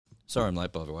Sorry I'm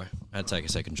late, by the way. I had to take a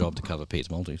second job to cover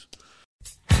Pete's Maltese.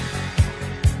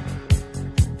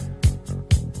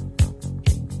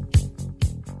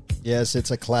 Yes,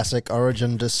 it's a classic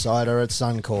Origin decider at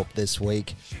Suncorp this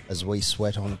week as we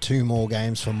sweat on 2 more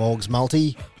games for Morg's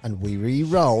Multi and we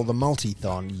re-roll the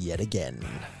Multithon yet again.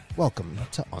 Welcome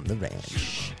to On the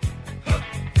Ranch.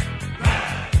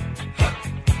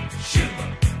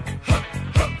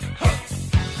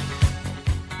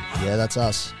 Yeah, that's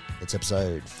us. It's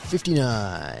episode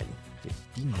 59.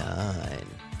 59.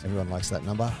 Everyone likes that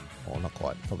number? Or not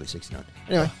quite, probably 69.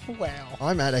 Anyway, wow.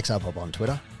 I'm at XRPop on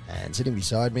Twitter. And sitting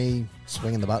beside me,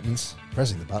 swinging the buttons,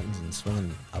 pressing the buttons and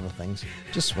swinging other things.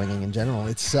 Just swinging in general.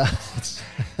 It's I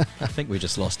think we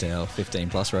just lost our 15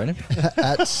 plus rating.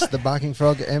 at the Barking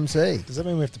Frog MC. Does that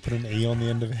mean we have to put an E on the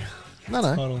end of it?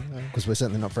 No. Because we're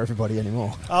certainly not for everybody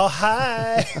anymore. Oh,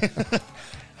 hi.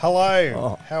 Hello.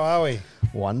 Oh. How are we?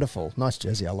 Wonderful. Nice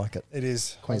jersey. I like it. It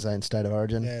is. Queensland State of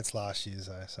Origin. Yeah, it's last year's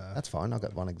though. So That's fine. I've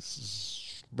got one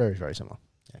very, very similar.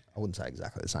 Yeah, I wouldn't say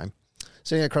exactly the same.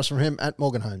 Sitting across from him at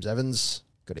Morgan Holmes Evans.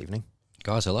 Good evening.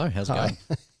 Guys, hello. How's it going?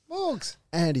 Morgs.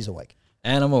 And he's awake.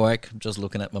 And I'm awake. I'm just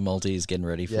looking at my Maltese, getting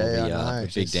ready for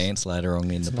the big dance later on in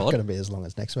the It's pod. not going to be as long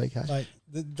as next week, hey? Mate,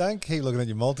 don't keep looking at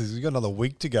your multis. We've got another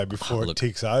week to go before it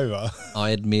ticks over. I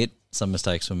admit some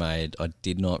mistakes were made. I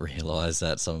did not realise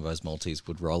that some of those Maltese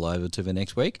would roll over to the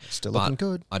next week. Still looking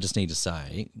good. I just need to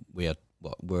say we're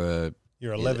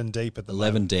You're 11 deep at the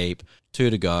 11 moment. deep,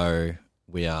 2 to go.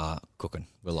 We are cooking.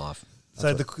 We're live.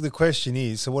 So the question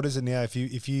is, so what is it now? If you,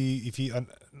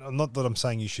 not that I'm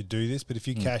saying you should do this, but if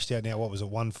you cashed out now, what was it,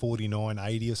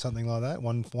 $149.80 or something like that,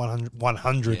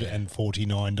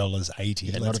 $149.80.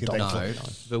 Yeah, Let's not a get dollar. that. No,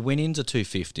 the win-ins are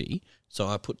 250, so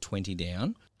I put 20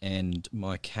 down, and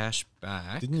my cash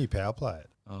back. Didn't you power play it?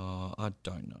 I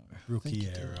don't know. Rookie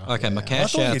error. Okay, my I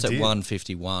cash thought you out's at did.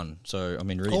 151. So I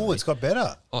mean, really. Oh, it's got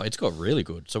better. Oh, it's got really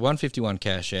good. So 151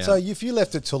 cash out. So if you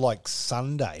left it till like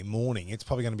Sunday morning, it's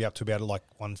probably going to be up to about like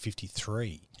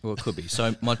 153. Well, it could be.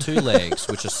 So my 2 legs,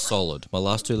 which are solid. My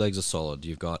last 2 legs are solid.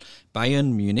 You've got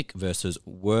Bayern Munich versus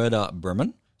Werder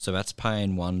Bremen. So that's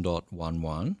paying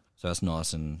 1.11. So that's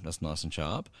nice and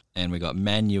sharp. And we got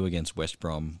Man U against West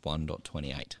Brom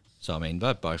 1.28. So I mean,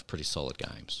 they're both pretty solid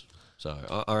games. So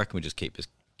I reckon we just keep this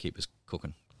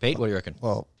cooking. Pete, what do you reckon?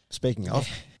 Well, speaking of,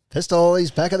 Pistol, he's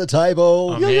back at the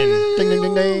table. I'm in. Ding, ding,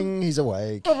 ding, ding. He's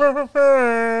awake.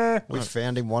 We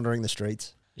found him wandering the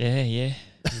streets. Yeah.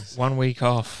 1 week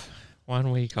off.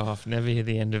 1 week off. Never hear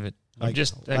the end of it. I'm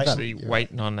just actually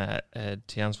waiting on a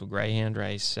Townsville Greyhound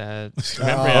race. Remember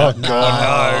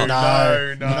Oh,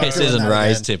 no. This isn't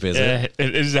Ray's tip, is it?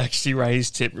 it is actually Ray's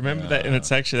tip. Remember that? And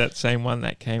it's actually that same one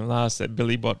that came last, that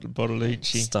Billy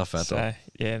Bottolucci. Stuff that So,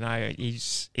 yeah, no,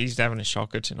 he's having a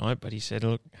shocker tonight, but he said,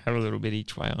 look, have a little bit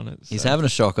each way on it. He's So, having a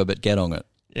shocker, but get on it.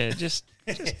 yeah, just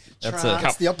That's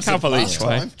It's the opposite couple of each last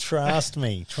way. time. Trust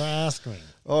me.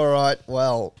 All right.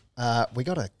 Well, we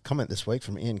got a comment this week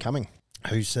from Ian Cumming,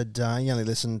 who said he only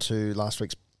listened to last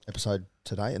week's episode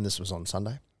today, and this was on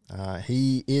Sunday.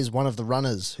 He is one of the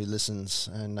runners who listens,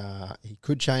 and he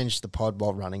could change the pod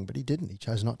while running, but he didn't. He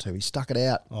chose not to. He stuck it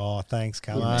out Oh, thanks, the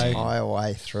Camo. entire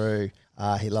way through.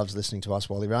 He loves listening to us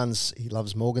while he runs. He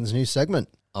loves Morgan's new segment.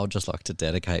 I would just like to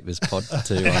dedicate this pod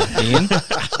to Ian.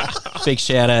 Big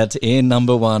shout out to Ian,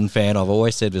 number 1 fan. I've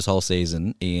always said this whole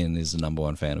season, Ian is the number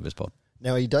 1 fan of this pod.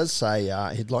 Now, he does say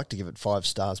he'd like to give it 5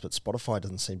 stars, but Spotify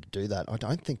doesn't seem to do that. I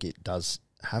don't think it does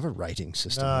have a rating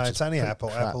system. No, which it's is only pretty Apple.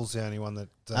 crap. Apple's the only one that...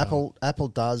 Apple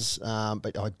does,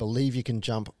 but I believe you can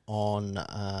jump on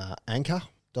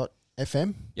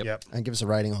anchor.fm Yep. and give us a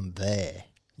rating on there.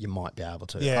 You might be able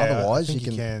to. Yeah, Otherwise, I think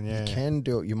you you can can, yeah. you can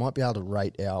do it. You might be able to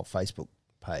rate our Facebook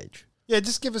page. Yeah,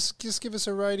 just give us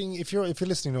a rating. If you're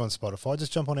listening to it on Spotify,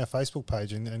 just jump on our Facebook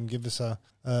page and give us a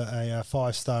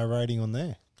 5-star rating on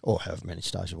there. Or however many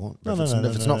stars you want. No, if no, it's no,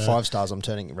 not no. 5 stars, I'm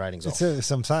turning ratings off. That's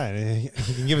what I'm saying.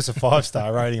 You can give us a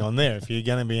 5-star rating on there. If you're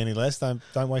going to be any less, don't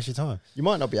waste your time. You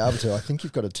might not be able to. I think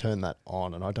you've got to turn that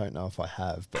on, and I don't know if I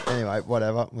have. But anyway,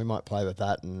 whatever. We might play with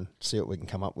that and see what we can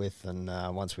come up with. And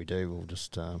once we do, we'll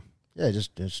just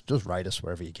rate us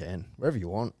wherever you can, wherever you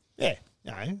want. Yeah.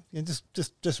 No,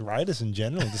 just rate us in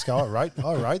general. Just go,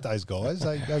 I rate those guys.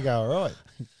 They go all right.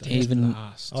 Even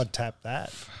last. I'd tap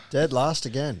that. Dead last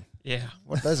again. Yeah.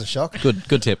 What? There's a shock.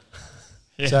 good tip.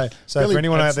 Yeah. So Billy- for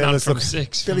anyone out That's there none that's from looking,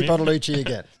 6. Billy from him. Bottolucci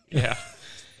again. Yeah.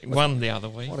 Won the other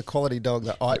week. What a quality dog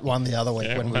that I won the other week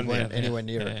Yeah, when we won the weren't other- anywhere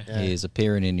near it. yeah. Yeah. He is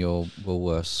appearing in your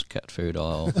Woolworths cat food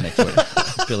aisle next week.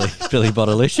 Billy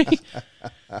Bottolucci.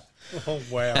 oh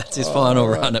wow, That's his final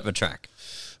run at the track.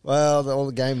 Well,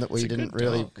 the game that we It's a didn't good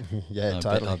really. dog. Yeah, I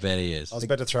totally. bet he is. I was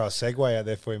about to throw a segue out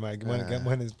there for you, mate.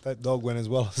 That dog went as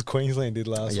well as Queensland did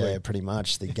last Yeah, week. pretty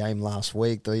much. The game last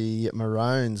week, the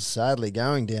Maroons sadly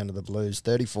going down to the Blues,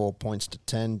 34 points to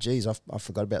 10. Geez, I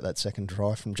forgot about that second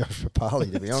try from Josh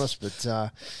Papali, to be honest. But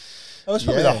That was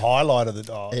probably the highlight of the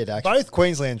dog. Both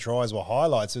Queensland tries were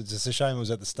highlights. It's just a shame it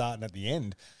was at the start and at the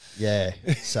end. yeah,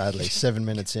 sadly, 7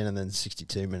 minutes in and then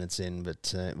 62 minutes in.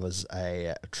 But it was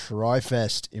a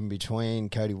tri-fest in between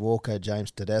Cody Walker, James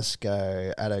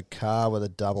Tedesco, Addo Carr with a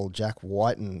double, Jack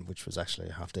Whiten, which was actually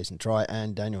a half-decent try,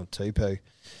 and Daniel Tupou.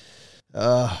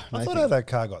 I thought that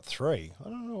car got 3. I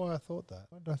don't know why I thought that.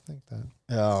 Why did I think that?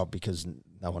 Oh, because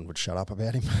no one would shut up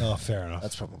about him. Oh, fair enough.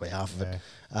 That's probably half of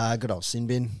it. Good old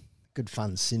Sinbin. Good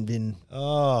fun Sinbin.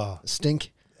 Oh,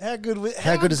 Stink. how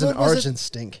good is an Origin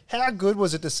stink? How good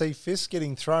was it to see fists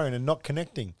getting thrown and not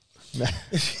connecting?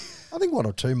 I think one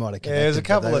or two might have connected. Yeah, there's a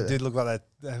couple but that did look like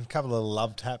that. A couple of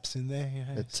love taps in there. You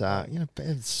know. It's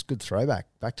it's a good throwback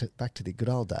back to the good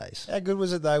old days. How good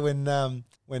was it though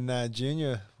when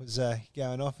Junior was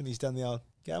going off and he's done the old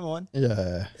come on?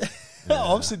 Yeah.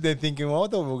 I'm sitting there thinking, well, I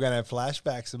thought we were going to have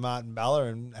flashbacks of Martin Bella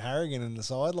and Harrigan in the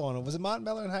sideline. Or was it Martin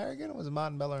Bella and Harrigan, or was it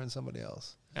Martin Bella and somebody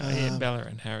else? Yeah, Bella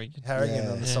and Harrigan. Harrigan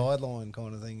on the sideline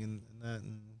kind of thing, and that,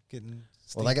 and getting.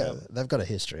 Well, they've got a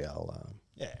history.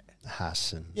 yeah.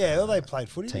 Haas and Well, they played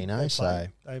footy. Tino,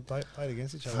 They played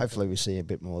against each other. hopefully we see a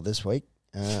bit more this week.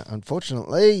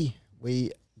 Unfortunately,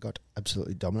 we got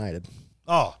absolutely dominated.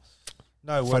 Oh,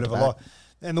 no Front word to of a back. lie.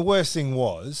 And the worst thing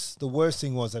was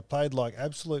they played like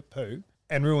absolute poo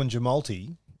and ruined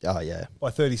Jamalti Oh yeah,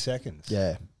 by 30 seconds.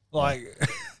 yeah. Like,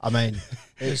 I mean,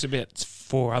 There's about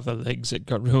 4 other legs that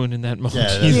got ruined in that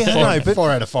match. but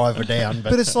 4 out of 5 are down.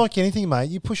 but it's like anything, mate.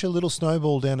 You push a little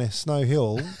snowball down a snow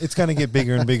hill, it's going to get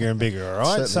bigger and bigger and bigger, all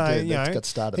right? Certainly So, did. That's got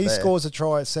started he there. scores a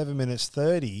try at 7 minutes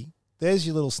 30. There's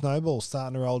your little snowball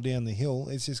starting to roll down the hill.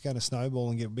 It's just going to snowball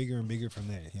and get bigger and bigger from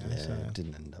there. You know? Yeah, So it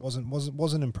didn't end up.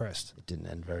 wasn't impressed. It didn't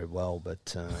end very well,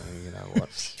 but you know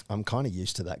what? I'm kind of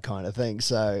used to that kind of thing.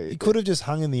 So He could have just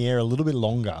hung in the air a little bit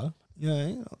longer. You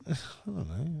know, I don't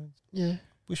know. yeah,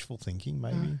 Wishful thinking,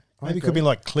 maybe. I Maybe it could agree. be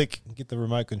like click, get the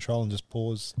remote control and just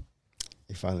pause.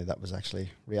 if only that was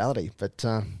actually reality, but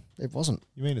it wasn't.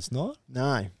 You mean it's not?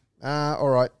 No. All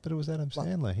right. But it was Adam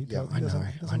Sandler. He Yeah, doesn't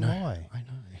I know. lie. I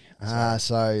know.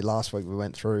 So last week we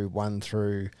went through 1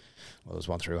 through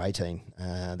 18.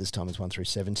 This time it's 1 through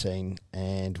 17,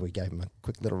 and we gave them a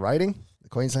quick little rating. The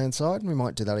Queensland side, and we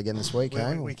might do that again this week. We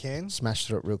We'll can. smash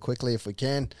through it real quickly if we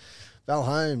can. Val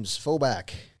Holmes,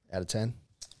 fullback, out of 10.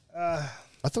 I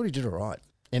thought he did all right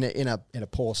in a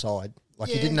poor side. Like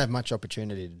he Yeah. didn't have much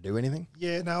opportunity to do anything.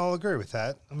 Yeah, no, I'll agree with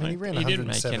that. I mean, he ran He didn't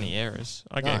make 107. any errors.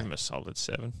 I No. gave him a solid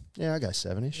 7. Yeah, I go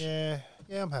 7-ish. Yeah,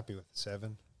 I'm happy with the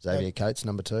 7. Xavier Coates,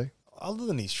 number 2. Other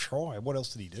than his try, what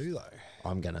else did he do though?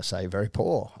 I'm going to say very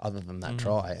poor, other than that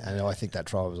try. And I think that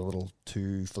try was a little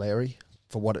too flary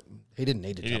for what he didn't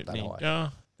need to jump that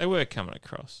high. They were coming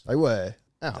across. They were.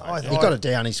 I- He got it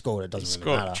down. He scored. It He doesn't scored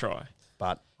really a matter. try.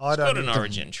 But I He's got an don't.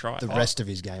 origin try. the rest of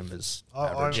his game was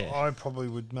average. Yeah. I probably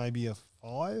would maybe a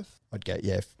 5. I'd go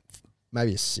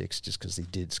maybe a 6 just because he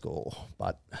did score.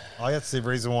 But That's the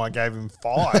reason why I gave him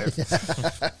 5.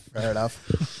 fair enough.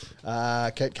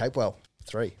 Kate Capewell,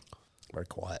 3. Very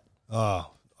quiet.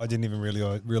 Oh, I didn't even really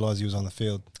realize he was on the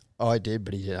field. I did,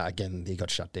 but he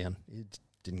got shut down. He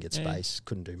didn't get Yeah. space.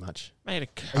 Couldn't do much. Made a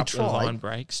couple of tried. line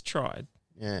breaks. Tried.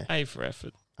 Yeah. A for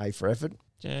effort. A for effort.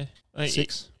 Yeah.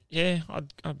 6. Yeah,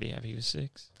 I'd be happy with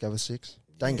 6. Go with 6.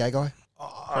 Dane Gagai.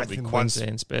 I Probably think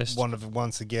Queensland's best.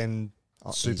 once again,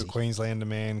 Super Easy. Queenslander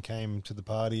man came to the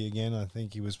party again. I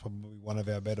think he was probably one of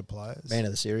our better players. Man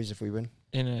of the series if we win.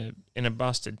 In a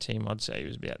busted team, I'd say he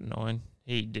was about 9.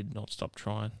 He did not stop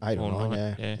trying. 8 or all 9,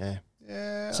 night. yeah.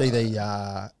 Yeah. See,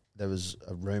 there was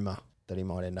a rumour that he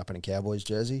might end up in a Cowboys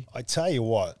jersey, I tell you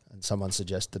what, and someone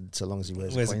suggested so long as he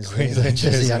wears where's a the Queensland, Queensland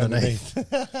jersey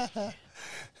underneath,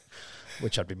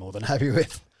 which I'd be more than happy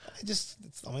with.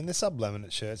 they're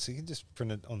sub-laminate shirts, so you can just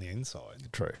print it on the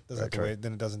inside. True. Doesn't have to wear,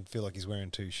 then it doesn't feel like he's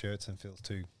wearing 2 shirts and feels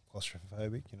too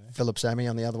claustrophobic, you know. Philip Sammy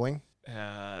on the other wing.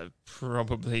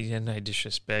 Probably, no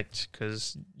disrespect,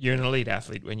 because you're an elite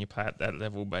athlete when you play at that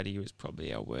level, but he was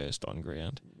probably our worst on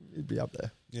ground. He'd be up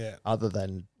there. Yeah. Other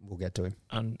than we'll get to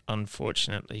him.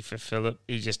 Unfortunately for Philip,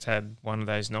 he just had one of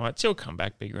those nights. He'll come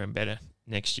back bigger and better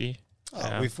next year.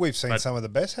 We've seen but- some of the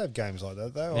best have games like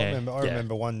that though. Yeah, I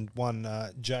remember one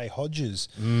Jay Hodges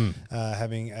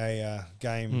having a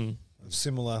game of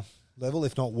similar level,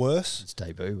 if not worse. His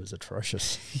debut was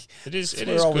atrocious. It is where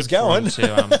good I was for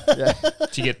him going.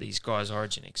 to get these guys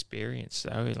Origin experience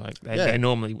though. Like they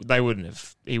normally he wouldn't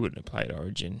have played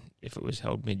Origin if it was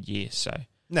held mid year. So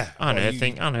Nah,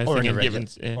 unearthing or in a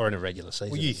regular season.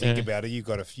 Well, you think about it. You've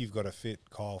got to fit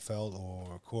Kyle Felt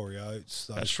or Corey Oates.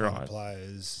 Those That's kind right. of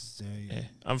players. Yeah.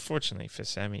 Unfortunately for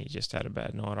Sammy, he just had a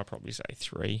bad night. I'd probably say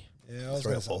 3. Yeah, I was 3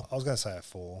 or going 4. to say a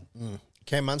 4.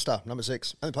 Cam Munster, number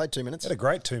 6. Only played 2 minutes. Had a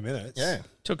great 2 minutes. Yeah.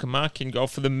 Took a marking goal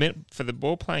for the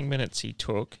ball playing minutes he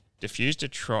took. Diffused a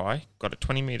try, got a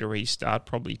 20-metre restart,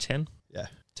 probably 10. Yeah,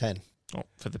 10. Oh,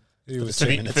 for the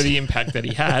impact that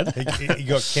he had. he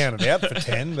got counted out for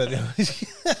 10, but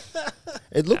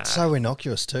It looked so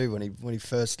innocuous too when he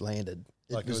first landed.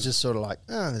 Like it was just sort of like,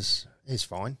 he's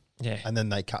fine. Yeah. And then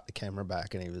they cut the camera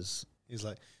back and he's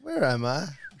like, where am I?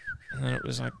 And then it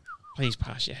was like, please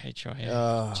pass your HIA.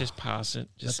 Oh. Just pass it.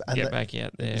 Just And get back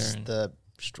out there. And The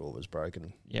straw was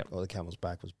broken. Yep. Or the camel's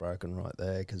back was broken right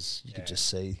there because you could just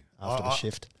see I- after the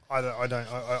shift.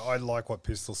 I like what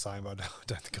Pistol's saying, but I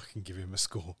don't think I can give him a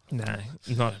score. no,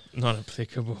 not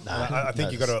applicable. No. I think no,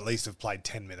 you've got to at least have played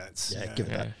 10 minutes. Yeah, you know? give it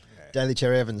that. Yeah. Daly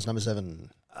Cherry Evans, number 7.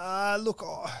 Look,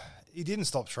 he didn't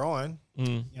stop trying.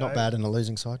 Mm. You Not know? bad in the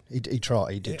losing side. He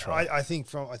tried. He did try. I think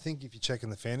if you're checking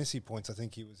the fantasy points, I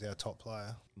think he was our top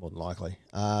player. More than likely.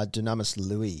 Dunamis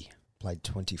Louis played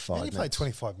 25 And he minutes. played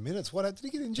 25 minutes. What did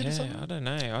he get injured or Yeah, something? I don't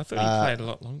know. I thought he played a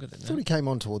lot longer than I thought he that. came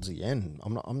on towards the end.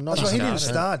 I'm not. That's right, he didn't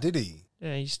started. start, did he?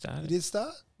 Yeah, he He started. did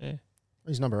start? Yeah.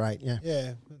 He's number 8. Yeah.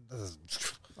 Yeah.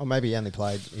 Or maybe he only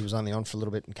played. He was only on for a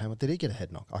little bit and came on. Did he get a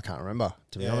head knock? I can't remember.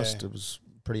 To be Yeah. honest, it was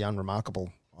pretty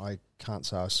unremarkable. I can't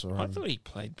say I saw I him. thought he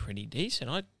played pretty decent.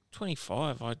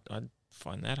 25. I'd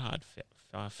find that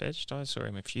far-fetched. I saw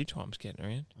him a few times getting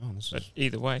around. Oh, this But is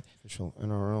either way, official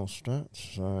NRL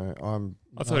stats. So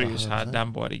I thought he was 100%. hard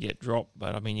done by to get dropped.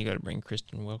 But I mean, you got to bring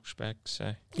Kristen Welch back.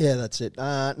 So Yeah, that's it.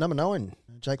 Number 9,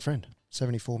 Jake Friend,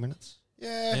 74 minutes.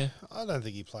 Yeah, I don't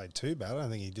think he played too bad. I don't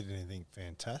think he did anything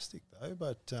fantastic, though,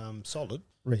 but solid.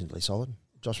 Reasonably solid.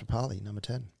 Josh Papali, number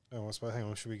 10. Oh, I suppose, hang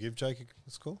on, should we give Jake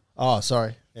a score? Oh,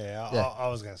 sorry. Yeah, Yeah. I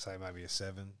was going to say maybe a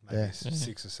 7, maybe Yeah.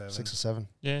 6 or 7. 6 or 7.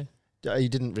 yeah, He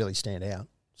didn't really stand out.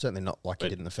 Certainly not like he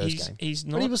did in the first game. He's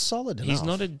But not. he was solid enough. He's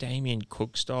not a Damien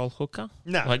Cook style hooker.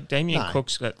 No. Like Damien No.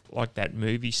 Cook's got like that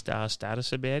movie star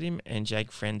status about him, and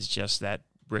Jake Friend's just that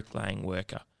bricklaying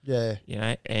worker. Yeah. You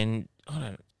know, and I don't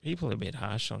know, people are a bit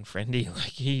harsh on Friendy.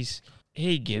 Like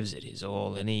he gives it his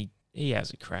all, and he has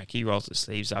a crack. He rolls his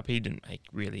sleeves up. He didn't make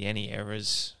really any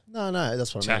errors. No,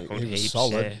 that's what I mean. Tackled He was heaps.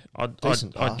 solid. Yeah.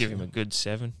 Decent I'd give him passer. a good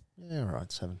 7. Yeah, all right,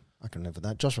 7. I can live with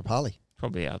that. Josh Rapali.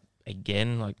 Probably out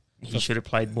again. Like he should have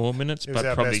played more minutes, He was but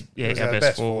our probably best- he was our our best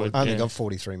best forward. Only yeah. got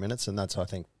 43 minutes, and that's, I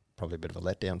think, probably a bit of a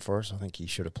letdown for us. I think he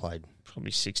should have played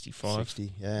Probably 65.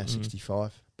 60. Yeah, Mm.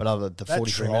 65. But other the That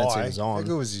 43 try, minutes he was how on,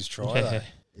 good was his try, Yeah. though?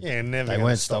 Yeah, never. They gonna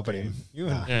weren't stop stopping him. You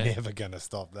were Nah. Yeah. never going to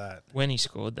stop that. When he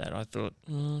scored that, I thought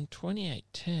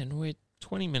 28-10. We're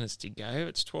 20 minutes to go.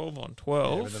 It's 12 on Yeah,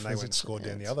 12. but then they went and scored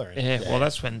down the other end. Yeah, well,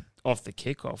 that's when off the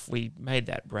kickoff we made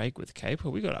that break with Caper.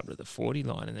 We got up to the 40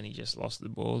 line, and then he just lost the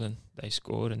ball, and they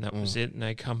scored, and that was it.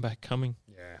 No comeback coming.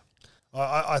 Yeah,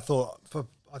 I thought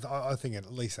I think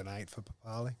at least an 8 for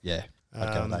Papali. yeah,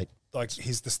 I'd go with 8. Like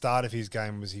the start of his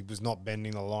game was he was not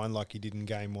bending the line like he did in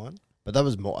game 1. But that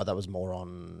was more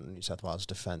on New South Wales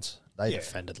defence. They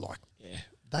defended like Yeah.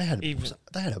 they had Even-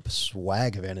 a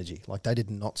swag of energy. Like they did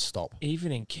not stop.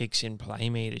 Even in kicks in play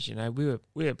meters, you know, we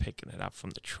were picking it up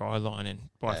from the try line, and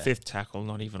by fifth tackle,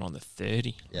 not even on the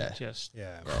 30. Yeah. We just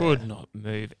Yeah. could not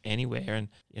move anywhere. And,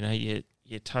 you know,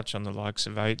 you touch on the likes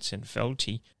of Oates and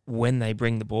Felty. When they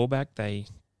bring the ball back, they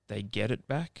get it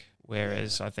back.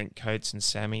 Whereas I think Coates and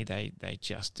Sammy, they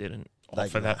just didn't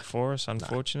offer that for us,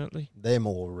 unfortunately. They're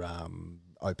more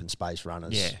open space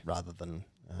runners rather than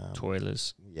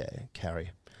Toilers.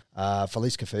 carry.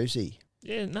 Felice Kafusi.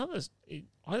 Yeah,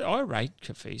 I rate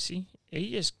Kafusi.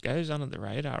 He just goes under the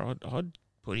radar. I'd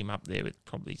put him up there with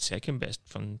probably second best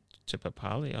to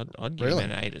Papali. I'd give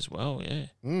him an 8 as well, yeah.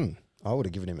 I would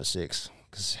have given him a 6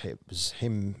 because it was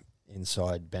him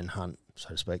inside Ben Hunt, so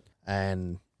to speak,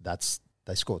 and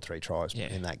they scored 3 tries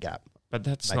in that gap. But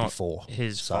that's maybe not 4.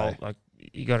 his fault. Like,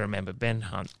 you got to remember, Ben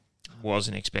Hunt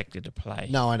wasn't expected to play.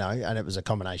 No, I know, and it was a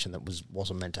combination that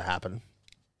wasn't meant to happen,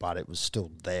 but it was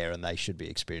still there, and they should be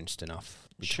experienced enough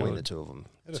between the two of them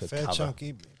Had a to fair cover. chunk.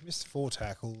 He missed 4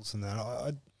 tackles and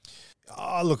that.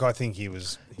 Look, I think he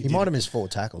was. He might have missed 4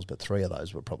 tackles, but 3 of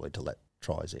those were probably to let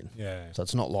tries in. Yeah. So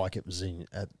it's not like it was in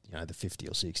at the 50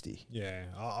 or 60. Yeah,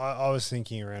 I was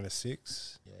thinking around a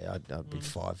 6. Yeah, I'd be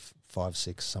 5,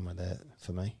 6 somewhere there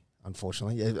for me.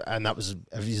 unfortunately. Yeah, and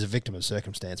he's a victim of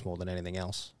circumstance more than anything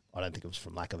else. I don't think it was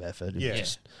from lack of effort.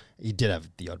 He did have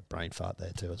the odd brain fart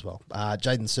there too as well.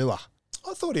 Jaden Sewer.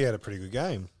 I thought he had a pretty good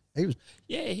game. He was.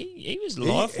 Yeah, he was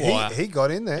life wire. He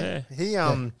got in there.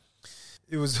 Yeah.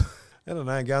 It was, I don't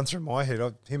know, going through my head,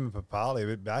 him and Papali, a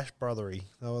bit bash brothery.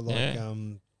 They were like,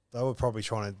 they were probably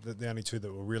trying to, the only two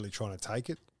that were really trying to take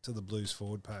it to the Blues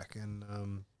forward pack,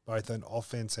 and both on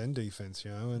offense and defense,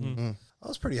 you know. And I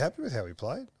was pretty happy with how he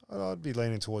played. I'd be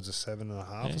leaning towards a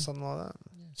 7.5 or something like that.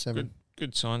 7.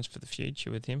 Good signs for the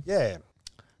future with him. Yeah.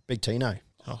 Big Tino.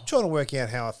 I'm trying to work out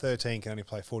how a 13 can only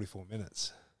play 44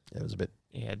 minutes. Yeah, it was a bit.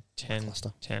 He had 10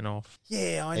 off.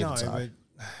 Yeah, I know. So. But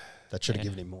That should have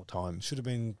given him more time.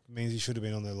 Means he should have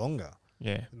been on there longer.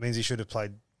 Yeah. It means he should have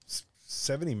played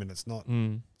 70 minutes, not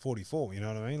 44. You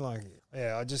know what I mean? Like,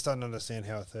 yeah, I just don't understand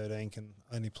how a 13 can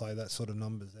only play that sort of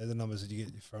numbers. They're the numbers that you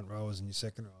get your front rowers and your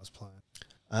second rowers playing.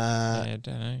 I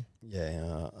don't know.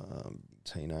 Yeah,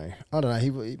 Tino. I don't know.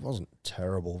 He wasn't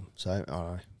terrible. So I don't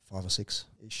know, 5 or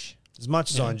 6-ish. As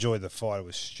much as I enjoyed the fight, it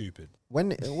was stupid.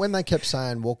 When they kept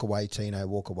saying walk away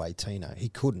Tino, he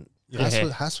couldn't. Yeah.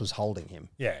 Haas was holding him.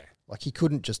 Yeah. Like he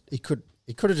couldn't just he could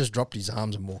have just dropped his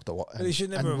arms and walked away. But he should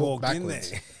never have walked in there.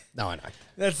 No, I know.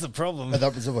 That's the problem. But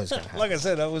that was always going to happen. Like I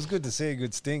said, it was good to see a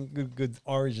good stink, good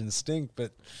origin stink,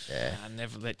 but yeah.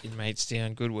 Never let your mates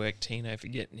down. Good work, Tino, for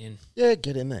getting in. Yeah,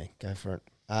 get in there. Go for it.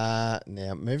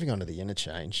 Now, moving on to the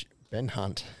interchange, Ben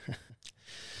Hunt.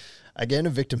 Again, a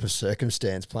victim of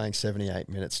circumstance, playing 78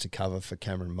 minutes to cover for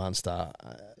Cameron Munster.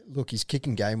 Look, his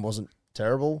kicking game wasn't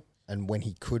terrible, and when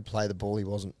he could play the ball, he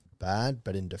wasn't bad,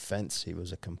 but in defence, he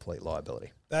was a complete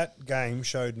liability. that game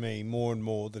showed me more and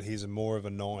more that he's more of a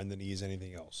 9 than he is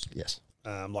anything else. Yes.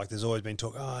 Like there's always been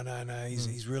talk, oh, no,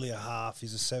 he's really a half.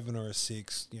 He's a 7 or a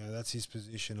 6. You know, that's his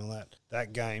position and that.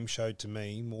 That game showed to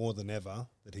me more than ever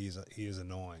that he is a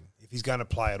 9. If he's going to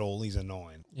play at all, he's a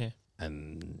 9. Yeah.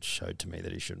 And showed to me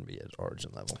that he shouldn't be at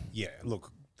Origin level. Yeah,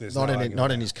 look, there's not no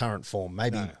in his current form.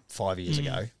 Maybe 5 years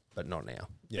ago, but not now.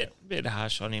 Yeah, bit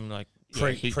harsh on him. Like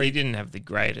he didn't have the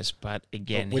greatest, but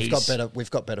again, we've got better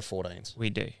 14s. We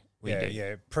do. We do.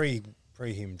 Yeah. Pre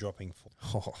him dropping.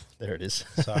 Oh, there it is.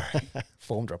 Sorry,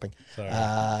 form dropping. Sorry.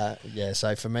 Yeah.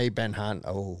 So for me, Ben Hunt,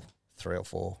 3 or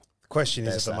 4. The question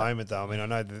is at the moment, though. I mean,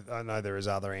 I know there is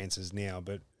other answers now,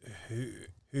 but who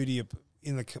do you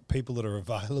in the people that are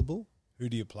available? Who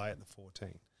do you play at the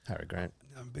 14? Harry Grant.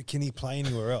 But can he play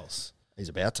anywhere else? He's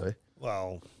about to.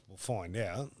 Well, we'll find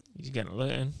out. He's going to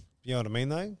learn. You know what I mean,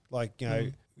 though? Like, you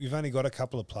know, you've only got a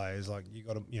couple of players. Like, you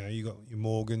got your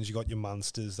Morgans, you got your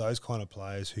Munsters, those kind of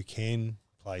players who can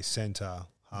play centre,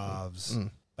 halves,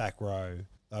 back row,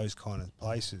 those kind of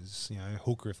places. You know,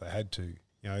 hooker if they had to.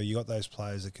 You know, you got those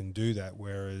players that can do that.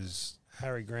 Whereas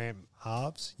Harry Grant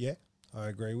halves, yeah, I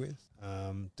agree with.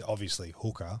 Obviously,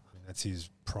 hooker, that's his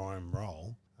prime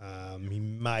role. He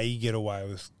may get away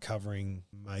with covering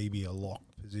maybe a lock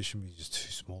position, but he's just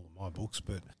too small in my books.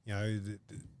 But, you know,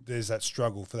 there's that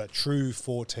struggle for that true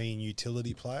 14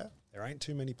 utility player. There ain't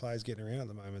too many players getting around at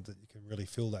the moment that you can really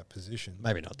fill that position.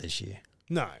 Maybe not this year.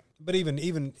 No, but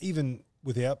even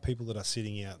without people that are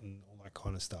sitting out and all that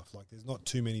kind of stuff, like there's not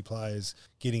too many players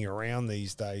getting around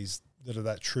these days that are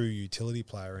that true utility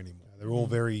player anymore. They're all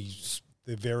very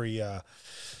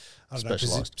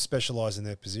specialised in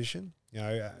their position. You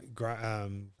know,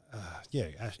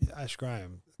 Ash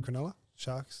Graham, Cronulla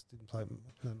Sharks didn't play.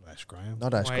 No, Ash Graham,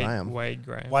 Not Ash Graham. Wade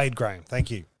Graham. Wade Graham. Thank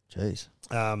you. Jeez.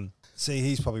 See,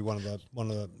 he's probably one of the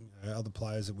other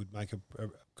players that would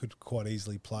could quite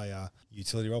easily play a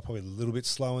utility role. Probably a little bit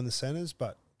slow in the centres,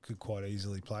 but could quite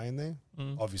easily play in there.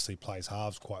 Obviously, plays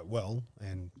halves quite well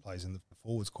and plays in the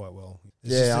forwards quite well. I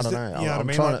don't know. You know what I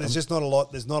mean? Like, there's just not a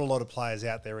lot. There's not a lot of players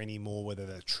out there anymore, whether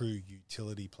they're a true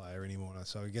utility player anymore.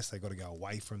 So I guess they've got to go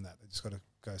away from that. They just got to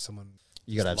go someone.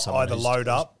 You got to have someone either load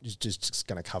up. Who's just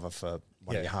going to cover for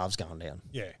one of your halves going down.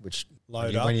 Yeah, which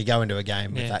load up. When you go into a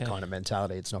game with that kind of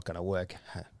mentality, it's not going to work.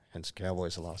 Hence,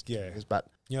 Cowboys the last years. But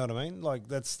you know what I mean? Like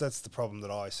that's the problem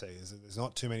that I see is that there's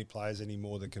not too many players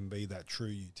anymore that can be that true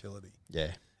utility.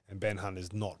 Yeah, and Ben Hunt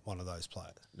is not one of those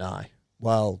players. No.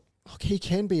 Well, look, he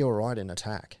can be all right in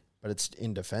attack, but it's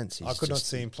in defence. I could not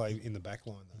see him play in the back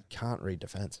line, though. He can't read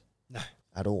defence. No.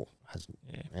 At all.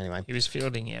 Anyway. He was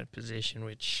fielding out of position,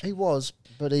 which... He was,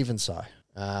 but even so.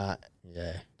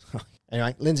 Yeah.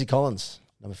 Anyway, Lindsay Collins,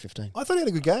 number 15. I thought he had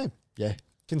a good game. Yeah.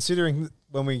 Considering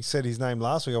when we said his name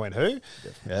last week, I went, who?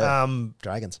 Yeah.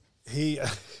 Dragons. He...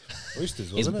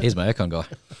 Roosters, wasn't it? He's my aircon guy.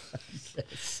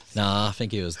 Yes. Nah, I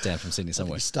think he was down from Sydney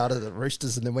somewhere. He started at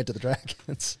Roosters and then went to the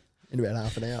Dragons in about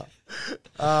half an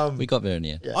hour. We got there in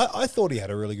the end. Yeah. I thought he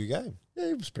had a really good game.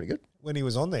 Yeah, was pretty good. When he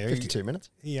was on there, 52 minutes.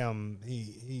 he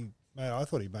made, I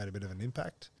thought he made a bit of an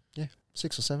impact. Yeah,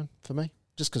 6 or 7 for me.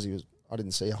 Just because I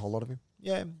didn't see a whole lot of him.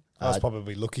 Yeah, I was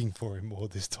probably looking for him more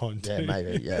this time too. Yeah,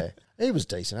 maybe, yeah. He was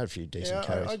decent, had a few decent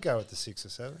carries. I'd go with the 6 or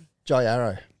 7. Jai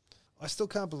Arrow. I still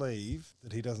can't believe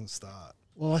that he doesn't start.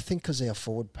 Well, I think because our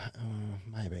forward,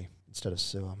 maybe, instead of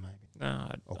Sewer, maybe.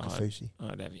 No, Or Kafusi.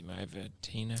 I'd have him over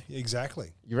Tino.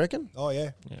 Exactly. You reckon? Oh,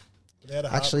 yeah. Yeah. Without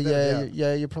a Actually, without a doubt.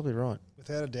 yeah, you're probably right.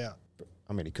 Without a doubt.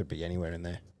 I mean, he could be anywhere in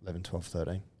there, 11, 12,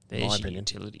 13. in There's my your opinion.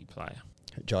 utility player.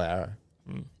 Jai Arrow.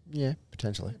 Mm. Yeah,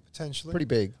 potentially. Potentially. Pretty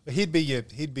big. But he'd be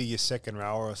your second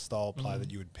rower style player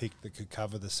that you would pick that could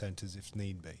cover the centres if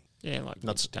need be. Yeah, like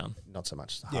Not Mitch Dunn. Not so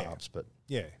much Yeah. halves, but...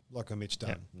 Yeah, like a Mitch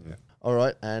Dunn. Yeah. All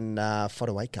right, and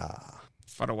Fodawaker.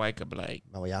 Fodawaker Blake.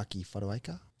 Moeaki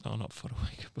Fodawaker. Oh, not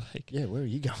Fodawaker Blake. Yeah, where are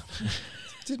you going?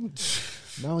 Didn't.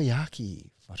 Moeaki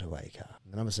Fodawaker.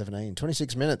 The number 17.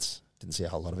 26 minutes. Didn't see a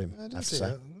whole lot of him, I I didn't have to see say.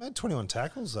 that. Made 21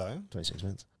 tackles though. 26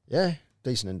 minutes. Yeah,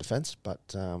 decent in defence, but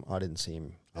I didn't see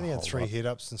him. And he had 3 hit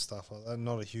ups and stuff like that.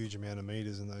 Not a huge amount of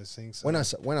meters in those things. So.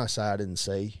 When I say I didn't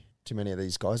see too many of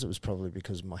these guys, it was probably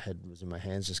because my head was in my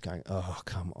hands just going, oh,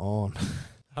 come on.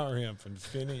 Hurry up and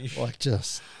finish. Like,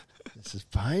 just, this is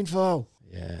painful.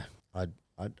 Yeah, I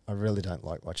really don't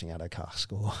like watching Adokar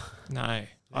score. No, I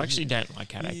actually don't like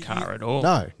Adokar at all.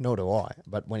 No, nor do I.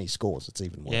 But when he scores, it's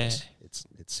even worse. Yeah.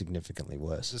 It's significantly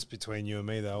worse. Just between you and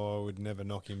me, though, I would never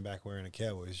knock him back wearing a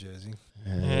Cowboys jersey.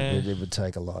 Yeah. It would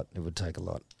take a lot. It would take a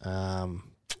lot.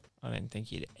 I don't think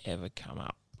he'd ever come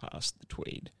up past the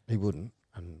Tweed. He wouldn't.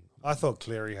 And I thought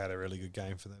Cleary had a really good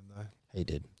game for them, though. he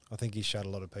did. I think he shut a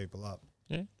lot of people up.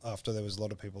 Yeah. After there was a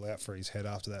lot of people out for his head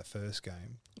after that first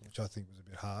game, which I think was a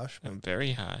bit harsh. But And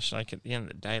very harsh. Like at the end of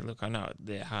the day, look, I know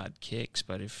they're hard kicks,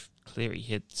 but if Cleary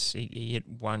hits, he hit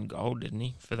 1 goal, didn't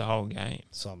he, for the whole game?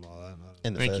 something like that. I don't know.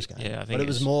 In the I think first game. Yeah, I think But it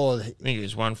was more... I think it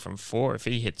was 1 from 4. If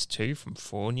he hits 2 from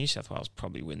 4, New South Wales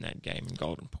probably win that game in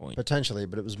Golden Point. Potentially,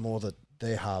 but it was more that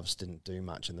their halves didn't do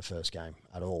much in the first game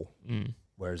at all. Mm.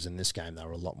 Whereas in this game, they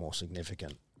were a lot more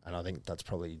significant. And I think that's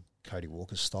probably Cody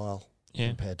Walker's style Yeah.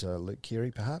 compared to Luke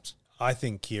Keary, perhaps. I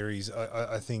think Keary's.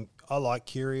 I think I like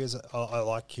Keary as I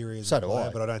like Keary as So a do player,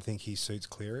 I. but I don't think he suits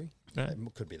Cleary. No. It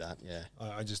could be that, yeah.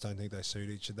 I just don't think they suit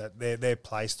each other. Their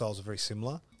play styles are very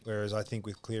similar. Whereas I think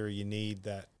with Cleary, you need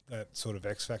that sort of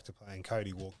X factor player. And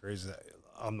Cody Walker is.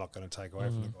 I'm not going to take away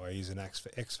from the guy. He's an X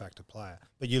factor player.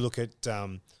 But you look at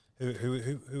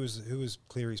who was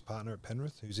Cleary's partner at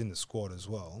Penrith, who's in the squad as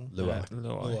well. Luai.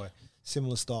 Luai.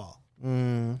 Similar style.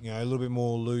 Mm. You know, a little bit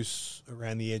more loose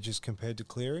around the edges compared to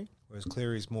Cleary, whereas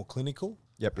Cleary is more clinical.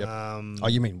 Yep. Oh,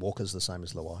 you mean Walker's the same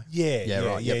as Luai? Yeah,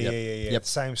 right. Yep. Yep.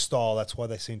 Same style. That's why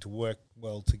they seem to work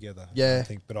well together. Yeah. I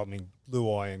think. But I mean,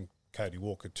 Luai and Cody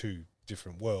Walker, 2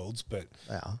 different worlds, but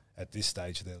Yeah. at this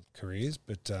stage of their careers.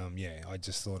 But yeah, I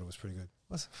just thought it was pretty good.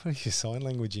 What are you sign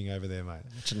languaging over there, mate?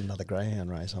 Watching another greyhound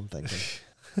race, I'm thinking.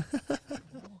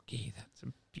 Walkie, that's a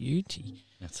beauty.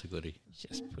 That's a goodie.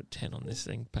 Just put 10 on this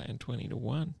thing, paying 20 to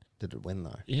 1. Did it win,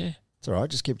 though? Yeah. It's all right.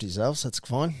 Just keep to yourselves. That's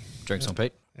fine. Drinks on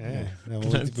Pete. Yeah. No,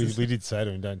 well, we did say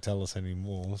to him, don't tell us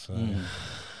anymore. So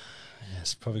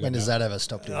Yes. probably When got does no- that ever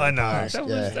stop doing I know.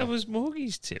 podcast? That was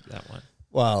Morgie's tip, that one.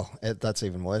 Well, that's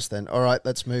even worse then. All right,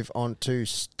 let's move on to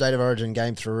State of Origin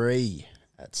Game 3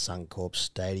 at Suncorp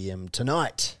Stadium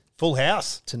tonight. Full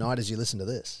house. Tonight as you listen to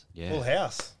this. Yeah. Full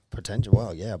house. Potential,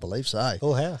 well, yeah, I believe so.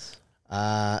 Full house.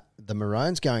 The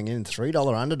Maroons going in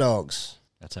 $3 underdogs.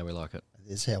 That's how we like it.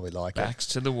 This is how we like Backs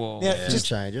to the wall. Now, it. just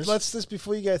Changes. let's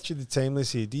before you go through the team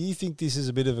list here, do you think this is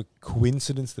a bit of a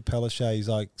coincidence that Palaszczuk's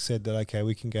like said that okay,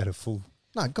 we can go to full?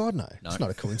 No, God, no. No. It's not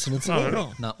a coincidence Not at at all.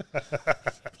 all. No.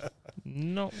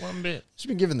 Not one bit. She's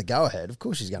been given the go-ahead. Of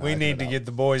course she's going to We need to get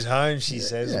the boys home, she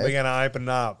says. yeah. We're going to open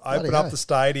up. Bloody Open up hell. the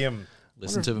stadium.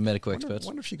 Listen to the medical experts.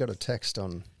 wonder if she got a text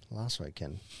on last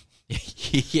weekend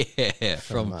Yeah.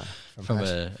 From from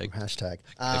a hashtag.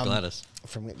 Gladys.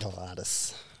 From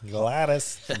Gladys.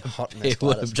 Gladys. Hot mess It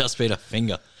would Gladys. have just been a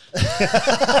finger.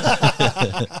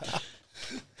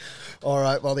 All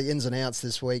right, well, the ins and outs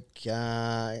this week,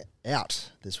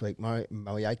 out this week.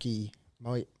 Moeaki,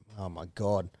 oh my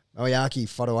God. Moeaki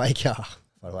Fodawaker.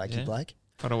 Fodawaker Yeah. Blake.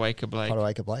 Fodawaker Blake.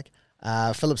 Fodawaker Blake.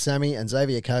 Philip Sammy and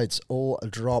Xavier Coates all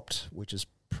dropped, which is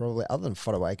probably, other than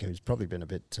Fodawaker, who's probably been a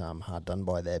bit hard done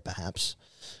by there, perhaps.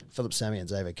 Philip Sammy and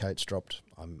Xavier Coates dropped,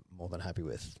 I'm more than happy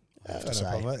with, I have to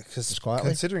say. Just quietly.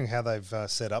 Considering how they've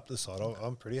set up the side,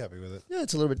 I'm pretty happy with it. Yeah,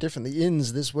 it's a little bit different. The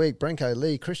ins this week, Branko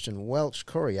Lee, Christian Welch,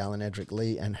 Corey Allen, Edric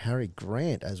Lee, and Harry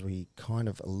Grant, as we kind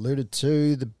of alluded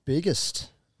to. The biggest,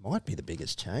 might be the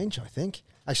biggest change, I think.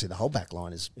 Actually, the whole back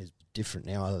line is different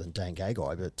now other than Dan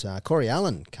Gagai, but Corey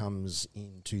Allen comes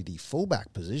into the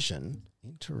fullback position.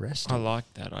 Interesting. I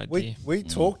like that idea. We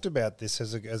talked about this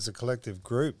as a collective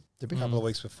group a couple of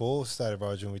weeks before State of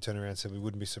Origin. We turned around and said we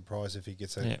wouldn't be surprised if he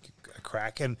gets a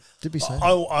crack. And Did we say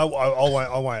I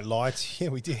won't lie to you.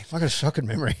 Yeah, we did. I got a shocking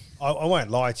memory. I won't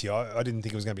lie to you. I didn't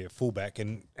think it was going to be a fullback.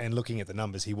 And looking at the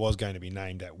numbers, he was going to be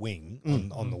named at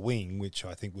wing on the wing, which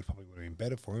I think would have been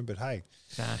better for him. But hey,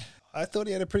 No. I thought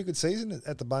he had a pretty good season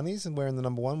at the Bunnies and wearing the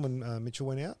number 1 when Mitchell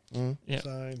went out. Yeah.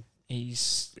 So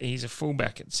He's a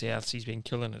fullback at Souths. He's been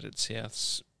killing it at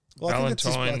Souths. well,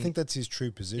 I think that's his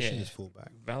true position Yeah. as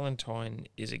fullback. Valentine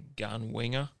is a gun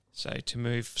winger. So to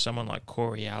move someone like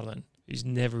Corey Allen, who's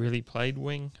never really played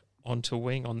wing, onto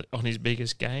wing on his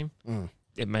biggest game,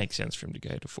 it makes sense for him to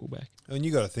go to fullback. And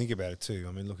you got to think about it too.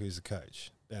 I mean, look who's the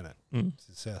coach. Bennett. It's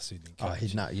the South Sydney coach.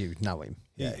 You know him.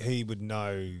 He would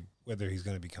know whether he's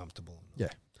going to be comfortable. Yeah.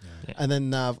 Yeah. And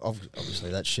then obviously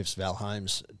that shifts Val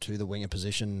Holmes to the winger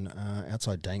position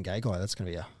outside Dane Gagai. That's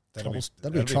going to be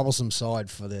that'll be a troublesome side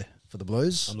for the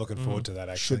Blues. I'm looking forward to that.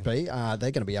 Actually, Should be. They're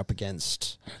going to be up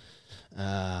against.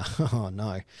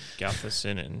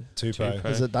 Gutherson and Tupou.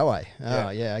 Is it that way? Yeah. Oh,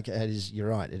 yeah. Okay, it is. You're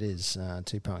right. It is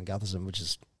Tupou and Gutherson, which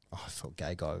is. I thought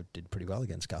Gagai did pretty well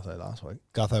against Gutho last week.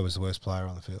 Gutho was the worst player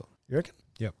on the field. You reckon?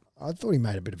 Yep. I thought he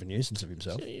made a bit of a nuisance of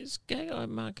himself. Is Gagai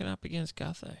marking up against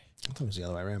Gutho? I thought it was the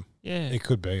other way around. Yeah. It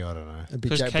could be. I don't know. It'd be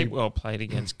Because Jack- Capewell played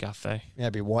against Gutho. Yeah,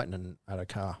 it'd be Whiten and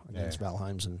Adokar against Val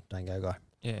Holmes and Dane Gagai.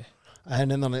 Yeah.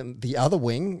 And then on the other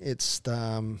wing, it's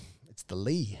the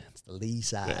Lee. It's the Lee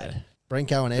side. Yeah.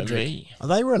 Brinko and The Edric. Lee. Are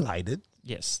they related?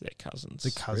 Yes, they're cousins.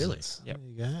 The cousins. Yep. There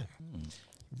you go.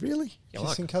 Really? Yeah,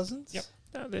 Kissing cousins? Yep.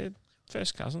 No, they're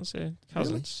first cousins. They're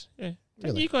cousins. Yeah.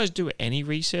 Don't Really? you guys do any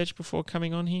research before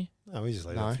coming on here? No, we just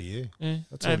leave No. that for you. Yeah.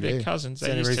 That's no, all they're you. cousins.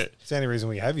 It's They used it's the only reason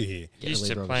we have you here. to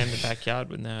leave play in the backyard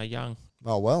when they were young.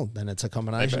 Oh, well, then it's a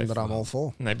combination They both that I'm all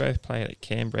for. And they both played at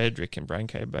Canberra. Edric and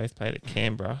Branko both played at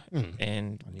Canberra.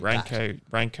 And I knew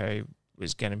Branko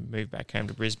was going to move back home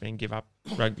to Brisbane and give up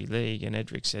rugby league. And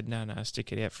Edric said, no,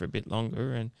 stick it out for a bit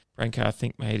longer. And Branko, I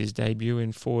think, made his debut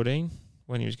in 14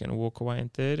 when he was going to walk away in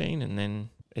 13. And then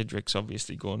Edric's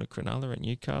obviously gone to Cronulla at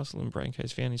Newcastle. And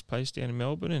Branko's found his place down in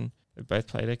Melbourne. And they've both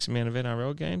played X amount of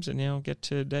NRL games and now get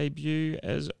to debut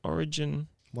as Origin.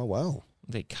 Well.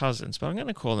 They're cousins, but I'm going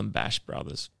to call them Bash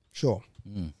brothers. Sure.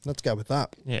 Let's go with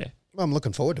that. Yeah. Well, I'm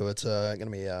looking forward to it. It's going to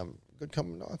be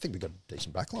good. I think we've got a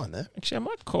decent backline there. Actually, I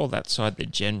might call that side the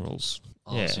Generals.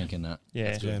 I was thinking that.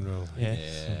 Yeah. General. Yeah.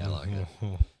 Yeah, I like it.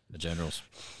 The Generals.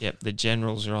 Yep, the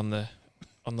Generals are on the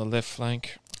left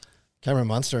flank. Cameron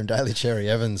Munster and Daly Cherry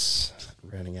Evans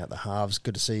rounding out the halves.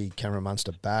 Good to see Cameron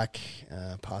Munster back,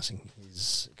 passing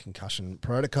his concussion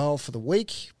protocol for the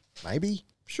week. Maybe.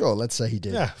 Sure, let's say he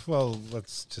did. Yeah, well,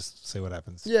 let's just see what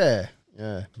happens. Yeah.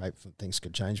 Maybe things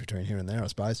could change between here and there, I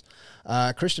suppose.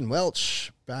 Christian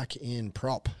Welch back in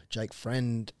prop. Jake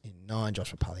Friend in 9.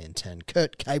 Joshua Pally in 10.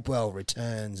 Kurt Capewell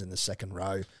returns in the second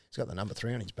row. He's got the number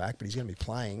 3 on his back, but he's going to be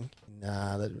playing in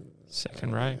the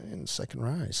Second row. In second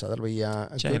row. So that'll be a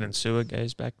good... Jaden Sewer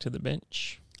goes back to the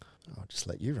bench. I'll just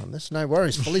let you run this. No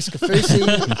worries. Felice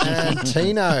Kafusi and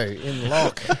Tino in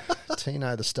lock.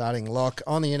 Tino, the starting lock.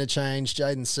 On the interchange,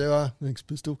 Jaden Sewer. Thanks,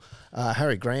 Pistol.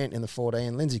 Harry Grant in the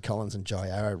 14. Lindsay Collins and Jai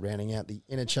Arrow rounding out the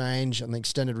interchange. On the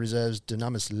extended reserves,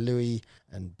 Dynamis Louis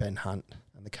and Ben Hunt.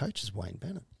 And the coach is Wayne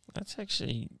Bennett. That's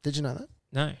actually... Did you know that?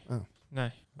 No. Oh. No.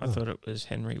 I thought it was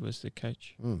Henry was the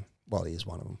coach. Well, he is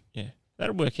one of them. Yeah.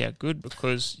 That'll work out good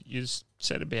because you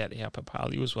said about how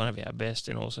Papali was one of our best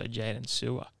and also Jaden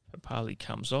Sewer. Papali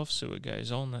comes off, Sewer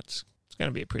goes on. It's going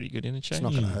to be a pretty good interchange. It's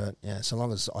not going to hurt. Yeah, so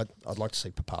long as I'd like to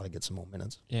see Papali get some more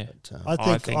minutes. Yeah. But,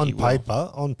 I think he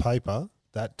will. on paper,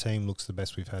 that team looks the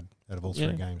best we've had out of all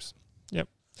 3 games. Yep.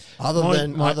 other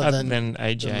than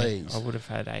AJ, Lees. I would have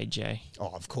had AJ.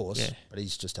 Oh, of course. Yeah. But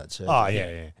he's just had surgery. Oh,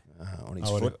 yeah. On his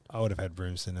foot. I would have had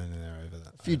Broomston in there over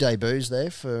that. A few debuts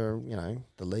there for,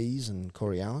 the Lees and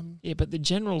Corey Allen. Yeah, but the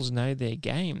Generals know their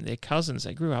game. They're cousins.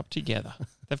 They grew up together.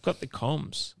 They've got the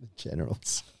comms. The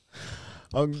Generals.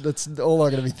 That's all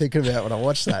I'm going to be thinking about when I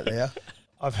watch that now.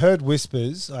 I have heard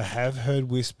whispers that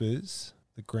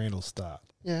Grant will start.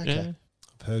 Yeah, okay. Yeah.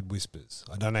 I've heard whispers.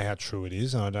 I don't know how true it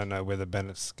is, and I don't know whether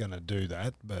Bennett's going to do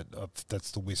that, but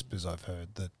that's the whispers I've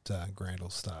heard, that Grant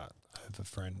will start over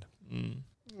Friend.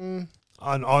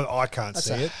 I can't That's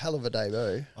see a it. hell of a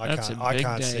debut. I That's can't. a I big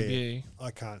can't see debut. it.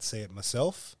 I can't see it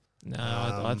myself. No,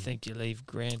 I think you leave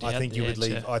Grant out I think you there would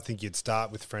leave. to- I think you'd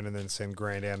start with Friend and then send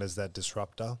Grant out as that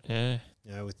disruptor. Yeah.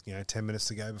 With 10 minutes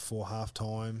to go before half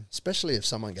time. Especially if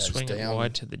someone goes Swing it down.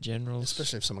 wide to the generals.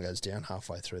 Especially if someone goes down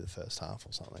halfway through the first half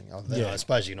or something. Yeah. I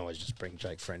suppose you can always just bring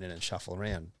Jake Friend in and shuffle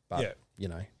around. But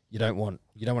Yeah. you don't want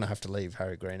to have to leave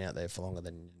Harry Green out there for longer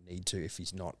than you need to if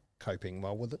he's not coping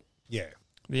well with it. Yeah.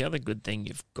 The other good thing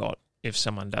you've got, if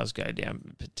someone does go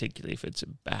down, particularly if it's a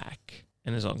back,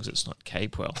 and as long as it's not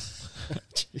Capewell,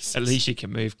 at least you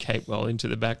can move Capewell into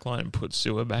the back line and put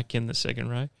Sewer back in the second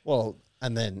row. Well,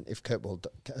 and then if Capewell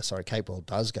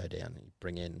does go down, you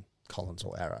bring in Collins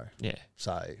or Arrow. Yeah.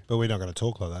 So But we're not going to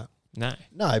talk like that.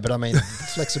 No. but I mean, the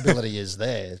flexibility is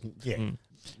there. Yeah. Mm.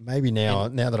 Maybe now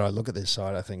that I look at this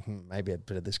side, I think maybe a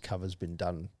bit of this cover's been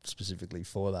done specifically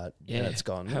for that. Yeah. It's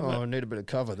gone, Have I need a bit of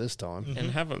cover this time. Mm-hmm.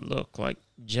 And have a look, like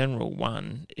General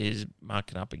 1 is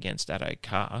marking up against Addo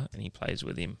Carr, and he plays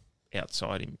with him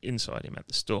inside him at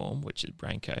the Storm, which is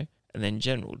Branko. And then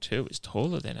General 2 is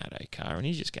taller than Addo Carr, and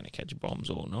he's just going to catch bombs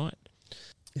all night.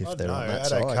 If I they're don't on know. that Addo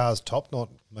side. Carr's top knot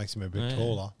makes him a bit Yeah.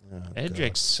 taller. Oh,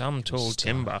 Edric's some tall God.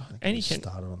 timber, and he can.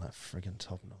 started on that friggin'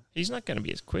 top knot. He's not going to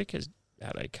be as quick as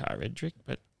Addo Carr, Edric,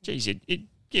 but geez, it'd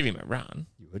give him a run.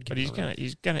 You would, But give he's him a gonna run.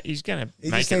 He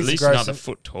make just at needs to least grow another some-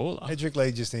 foot taller. Edric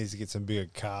Lee just needs to get some bigger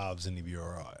calves and he'll be all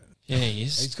right. Yeah, he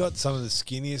is. He's got some of the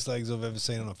skinniest legs I've ever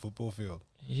seen on a football field.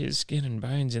 He is skin and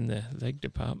bones in the leg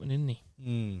department, isn't he?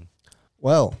 Mm.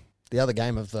 Well, the other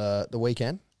game of the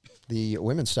weekend, the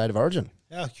Women's State of Origin.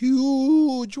 How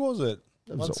huge was it?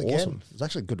 It was Once awesome. again. It was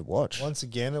actually good to watch. Once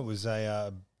again, it was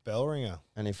a bell ringer.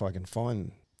 And if I can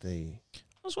find the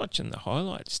I was watching the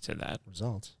highlights to that,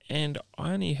 results. and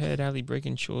I only heard Ali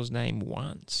Brigginshaw's name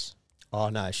once. Oh,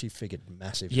 no, she figured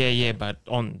massive. Yeah, but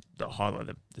on the highlight,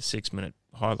 the 6-minute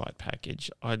highlight package,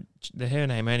 her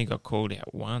name only got called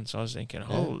out once. I was thinking,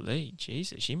 holy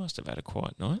Jesus, she must have had a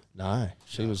quiet night. No,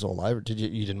 she was all over it. Did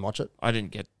you didn't watch it? I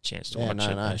didn't get a chance to watch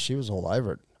it. No, she was all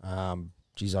over it.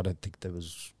 Geez, I don't think there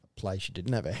was a play she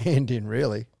didn't have a hand in,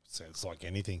 really. So it's like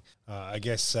anything. I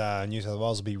guess New South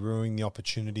Wales will be ruining the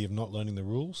opportunity of not learning the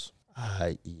rules.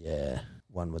 Yeah,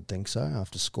 one would think so.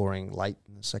 After scoring late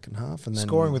in the second half, and then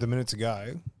Scoring with a minute to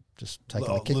go, just a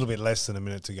taking the kick. little bit less than a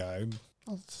minute to go.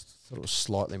 I thought it was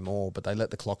slightly more, but they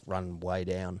let the clock run way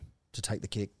down to take the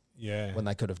kick Yeah. when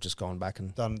they could have just gone back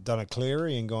and Done a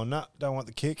Cleary and gone, nah, don't want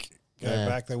the kick. Go Yeah.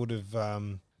 back. They would have,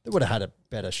 they would have had a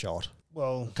better shot.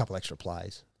 well, A couple extra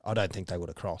plays. I don't think they would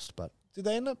have crossed, but did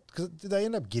they end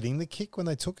up getting the kick when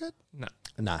they took it? No.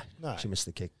 no, No. she missed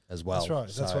the kick as well. That's right.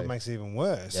 That's So, what makes it even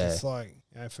worse. Yeah. It's like,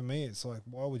 for me, it's like,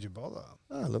 why would you bother?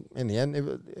 oh, look, in the end, it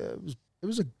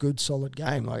was a good, solid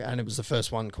game. And it was the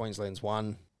first one Queensland's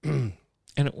won.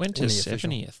 And it went to In the official.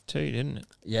 70th too, didn't it?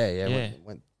 Yeah. Yeah.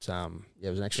 It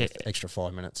was an extra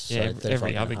 5 minutes. Yeah, so 35 every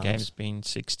minute other halves. game's been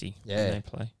 60 Yeah. when they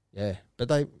play. Yeah, but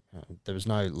there was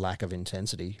no lack of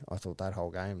intensity. I thought that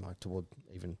whole game, like toward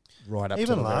even right up to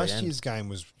Even the very last end. year's game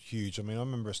was huge. I mean, I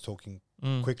remember us talking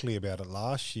Mm. quickly about it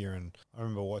last year, and I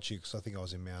remember watching because I think I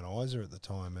was in Mount Isa at the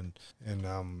time, and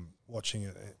watching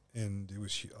it, and it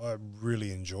was. I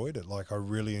really enjoyed it. Like I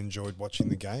really enjoyed watching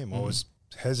the game. I was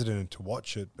hesitant to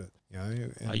watch it, but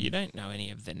Oh, you don't know any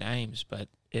of the names, but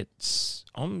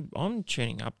I'm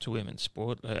tuning up to women's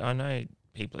sport. Like, I know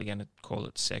people are going to call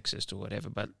it sexist or whatever,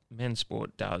 but men's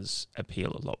sport does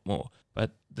appeal a lot more.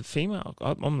 But the female,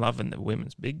 I'm loving the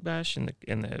women's Big Bash and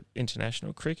the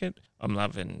international cricket. I'm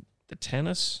loving the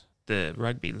tennis. The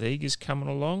rugby league is coming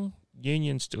along.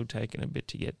 Union's still taking a bit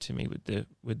to get to me with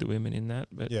the women in that,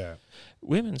 but yeah,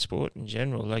 women's sport in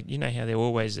general, like how there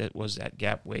always was that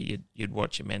gap where you'd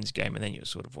watch a men's game and then you're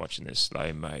sort of watching this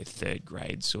slow-mo third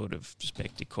grade sort of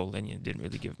spectacle and you didn't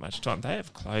really give much time. They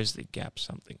have closed the gap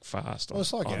something fast. well,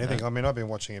 it's like on anything. that. I mean, I've been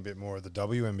watching a bit more of the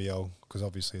WNBL because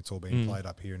obviously it's all being played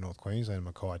up here in North Queensland,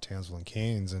 Mackay, Townsville, and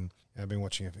Cairns, and I've been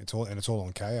watching it. It's all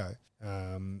on KO,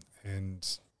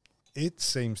 and it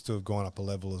seems to have gone up a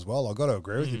level as well. I got to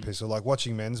agree with you, Pistol. Like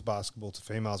watching men's basketball to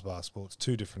females basketball, it's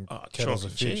two different kettles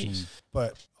of chalk and fish. cheese.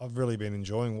 But I've really been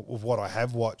enjoying of what I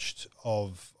have watched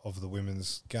of the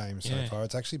women's game so Yeah. far.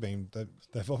 It's actually been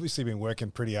they've obviously been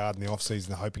working pretty hard in the off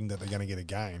season, hoping that they're going to get a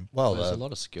game. Well, There's a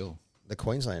lot of skill. the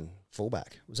Queensland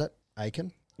fullback was that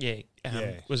Aiken, Yeah,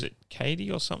 was it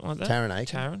Katie or something like that? Taryn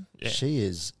Aiken. Taryn, yeah. She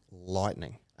is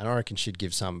lightning, and I reckon she'd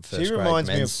give some first She grade reminds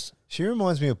men's. She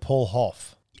reminds me of Paul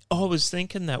Hoff. I was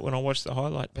thinking that when I watched the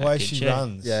highlight The way package. she yeah.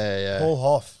 runs. Yeah. Paul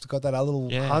Hoff's got that little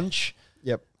Yeah. punch.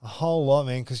 Yep. A whole lot,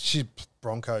 man, because she's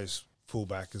Broncos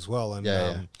fullback as well, and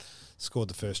Yeah. scored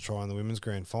the first try in the women's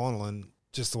grand final. And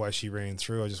just the way she ran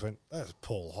through, I just went, "That's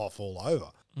Paul Hoff all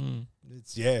over." Mm.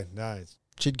 It's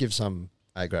She'd give some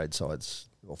A grade sides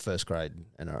well, first grade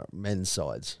and our men's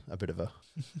sides a bit of a.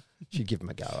 She'd give them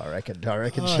a go, I reckon.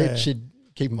 She'd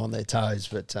keep them on their toes,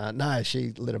 but no,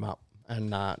 she lit them up, and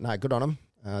no, good on them.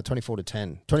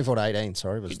 24-18,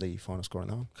 sorry, was the final score on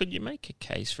that one. Could you make a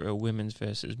case for a women's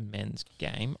versus men's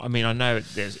game? I mean, I know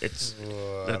there's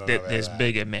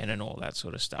bigger men and all that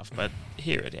sort of stuff, but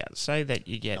hear it out. Say that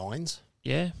you get Nines?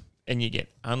 Yeah, and you get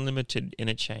unlimited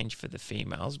interchange for the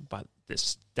females, but the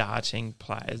starting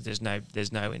players, there's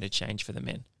no interchange for the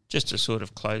men. Just to sort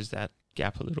of close that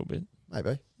gap a little bit.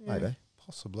 Maybe.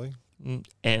 Possibly.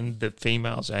 And the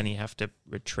females only have to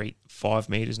retreat 5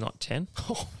 metres, not 10.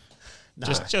 No.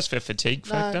 Just for fatigue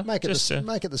factor. No, make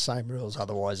it the same rules.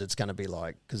 Otherwise, it's going to be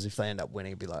like, because if they end up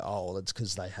winning, it'd be like, oh, well, it's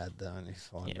because they had the only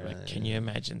 5 Yeah, minutes. but can you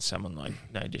imagine someone like,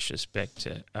 no disrespect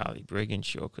to Ali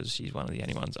Brigginshaw, because she's one of the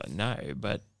only ones I know,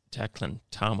 but tackling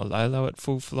Tamalolo at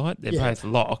full flight, they're both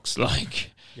locks.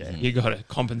 Like, you got to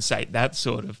compensate that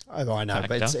sort of. Oh, I know,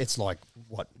 factor. but it's like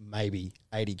what, maybe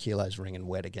 80 kilos ringing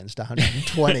wet against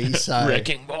 120. So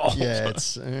wrecking ball. Yeah,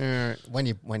 it's when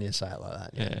you say it like that.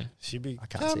 Yeah. She'd be I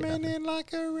can't see coming nothing. in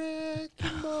like a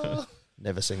wrecking ball.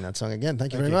 Never sing that song again.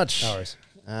 Thank you very much. No worries.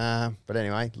 But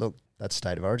anyway, look, that's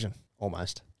State of Origin.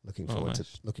 Almost looking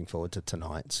forward to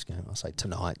tonight's game. I'll say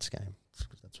tonight's game.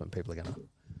 That's when people are going to.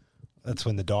 That's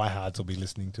when the diehards will be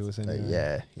listening to us.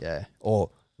 Anyway. Yeah. Or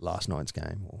last night's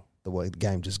game, or the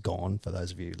game just gone for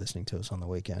those of you listening to us on the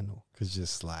weekend, Because you're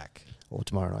slack. or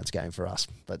tomorrow night's game for us.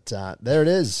 But there it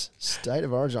is, State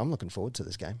of Origin. I'm looking forward to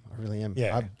this game. I really am.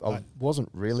 Yeah, I wasn't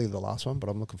really the last one,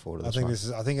 but I'm looking forward to this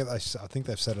one. I think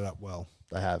they've set it up well.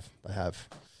 They have.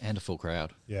 And a full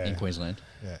crowd Yeah. in Queensland.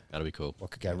 Yeah. That'll be cool. What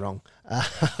could go wrong?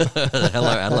 Hello,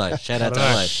 Adelaide. Shout out to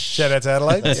Adelaide. Shout out to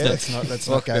Adelaide. Let's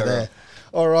not go there.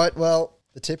 All right. Well,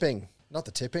 the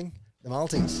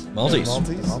multis. Multis. The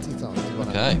multithon. Do you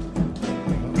wanna-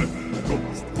 Okay.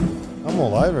 I'm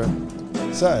all over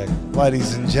it. So,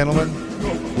 ladies and gentlemen,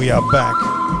 we are back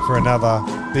for another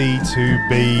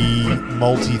B2B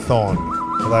Multithon.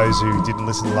 For those who didn't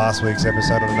listen to last week's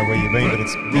episode, I don't know where you've been, but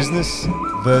it's business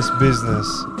versus business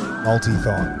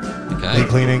Multithon. Okay. The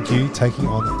Clean NQ taking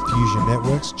on Fusion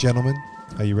Networks. Gentlemen,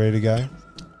 are you ready to go?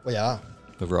 We are.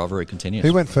 The rivalry continues.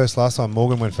 Who went first last time?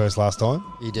 Morgan went first last time.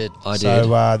 You did. I did.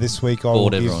 So this week I will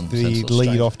Bored give everyone, the senseless. lead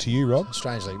Strange. off to you, Rob.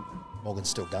 Strangely, Morgan's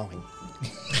still going.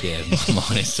 Yeah,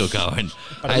 mine is still going.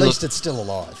 But Hey, at least look, it's still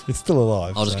alive. It's still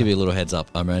alive. I'll just give you a little heads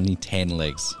up. I'm only 10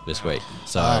 legs this week.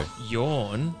 So,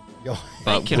 Yawn.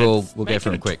 but Make it we'll a- go make for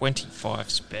it them a quick.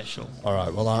 25 special. All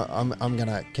right. Well, I'm going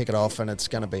to kick it off, and it's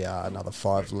going to be another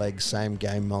 5 leg same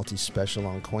game multi-special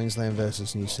on Queensland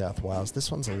versus New South Wales.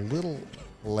 This one's a little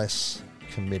less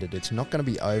committed. It's not going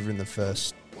to be over in the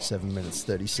first 7 minutes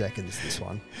 30 seconds. This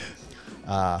one,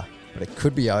 but it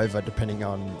could be over depending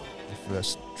on the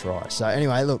first try. So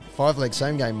anyway, look, 5 leg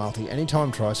same game multi.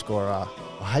 Anytime try scorer.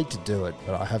 I hate to do it,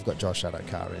 but I have got Josh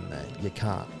Adokar in there. You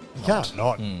can't. You can't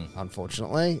not.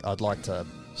 Unfortunately, I'd like to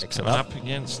mix it Coming up. up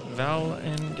against Val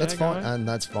and That's Gagai. fine, and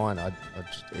that's fine.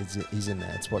 He's in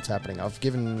there. It's what's happening. I've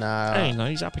given. Hey, no,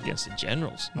 he's up against the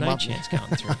Generals. No up- chance going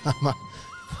through.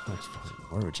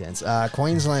 More of a chance.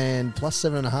 Queensland plus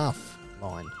 7.5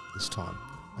 line this time.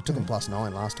 I took them plus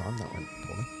 9 last time. That went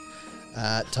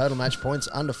poorly. Total match points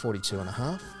under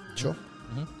 42.5. Sure.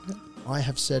 I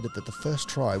have said that the first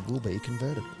try will be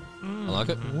converted. I like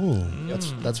it. Ooh,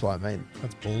 That's what I mean.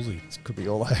 that's ballsy. It could be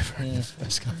all over in the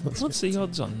first couple of What's the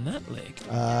odds on that leg?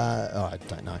 I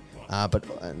don't know. But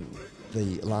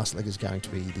the last leg is going to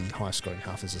be the highest scoring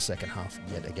half as the second half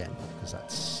yet again, because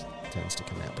that tends to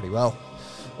come out pretty well.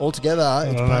 Altogether, I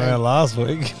it's don't know about paying, last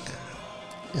week.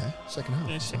 second half.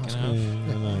 Yeah, second Last half. week.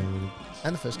 No,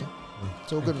 And the first game.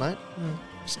 It's all good, mate.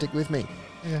 Stick with me.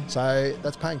 yeah. So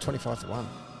that's paying 25 to 1.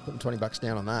 Putting $20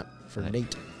 down on that for a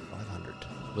neat 500.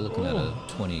 We're looking at a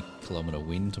 20-kilometre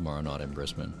win tomorrow night in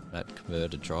Brisbane. That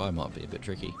converted try might be a bit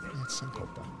tricky. Yeah, it's Suncorp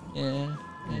though. Yeah.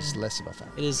 It's less of a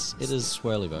factor. It is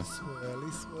swirly, though.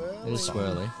 It is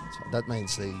swirly. So that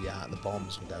means the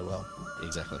bombs will go well.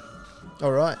 Exactly.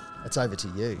 All right, it's over to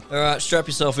you. All right, strap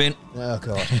yourself in. Oh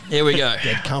god, Here we go.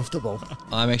 get comfortable.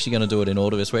 I'm actually going to do it in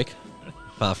order this week,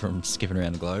 apart from skipping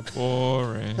around the globe.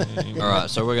 Boring. All right,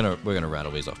 so we're gonna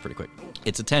rattle these off pretty quick.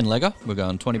 It's a 10-legger. We're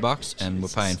going $20, and we're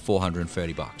paying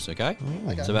 $430. Okay.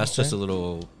 Okay. So that's just a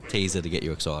little teaser to get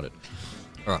you excited.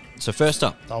 All right. So first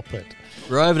up, Stop it.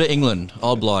 we're over to England.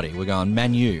 Old Blighty. We're going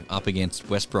Man U up against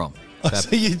West Brom.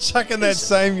 So you're chucking that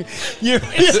same. You're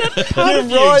part of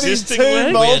your riding existing two leg?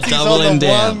 We're multis doubling on the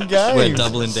down. one game. We're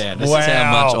doubling down. This is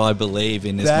how Wow. much I believe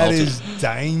in this That multi. is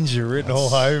danger written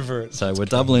all over it. So we're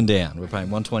doubling down. We're paying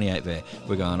 128 there.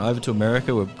 We're going over to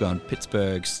America. We're going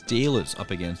Pittsburgh Steelers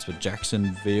up against the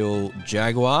Jacksonville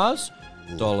Jaguars,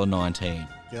 $1.19.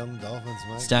 Get on the Dolphins,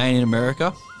 mate. Staying in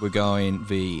America, we're going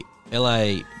the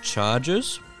LA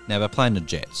Chargers. Now they're playing the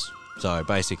Jets. So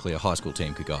basically a high school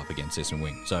team could go up against this and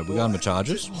win. So we're going the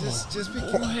Chargers. Just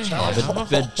because Oh,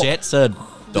 the Jets are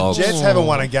dogs. Jets haven't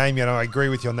won a game yet. I agree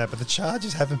with you on that, but the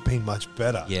Chargers haven't been much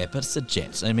better. Yeah, but it's the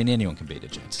Jets. I mean, anyone can beat the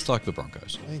Jets. It's like the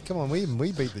Broncos. I mean, come on, we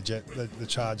beat the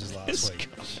Chargers last week.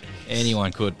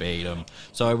 Anyone could beat them.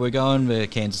 So we're going the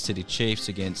Kansas City Chiefs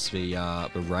against the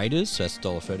Raiders. So that's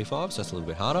 $1.35. So that's a little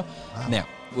bit harder. Now,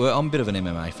 I'm a bit of an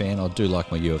MMA fan. I do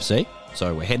like my UFC.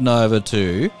 So we're heading over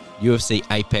to UFC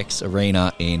Apex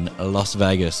Arena in Las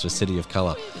Vegas, the city of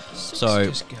color. So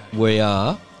just go? we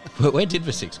are. Where did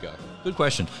the 6 go? Good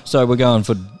question. So we're going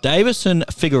for Davison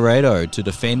Figueiredo to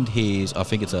defend his, I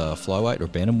think it's a flyweight or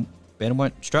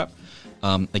bantamweight strap,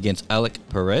 against Alex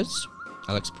Perez.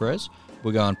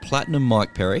 We're going Platinum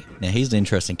Mike Perry. Now he's an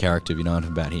interesting character if you know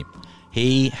anything about him.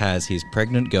 He has his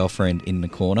pregnant girlfriend in the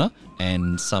corner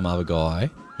and some other guy.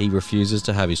 He refuses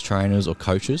to have his trainers or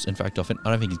coaches. In fact, I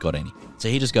don't think he's got any. So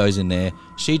he just goes in there.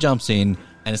 She jumps in,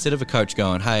 and instead of a coach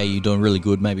going, "Hey, you're doing really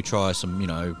good. Maybe try some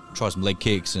leg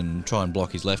kicks and try and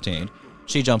block his left hand,"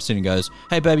 she jumps in and goes,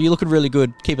 "Hey, baby, you're looking really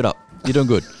good. Keep it up. You're doing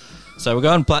good." So we're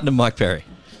going Platinum Mike Perry.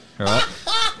 All right.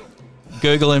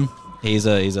 Google him. He's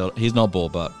not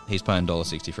bald, but he's paying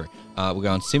 $1.63. We're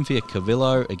going Cynthia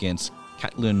Cavillo against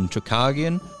Caitlin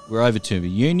Chukagian. We're over to the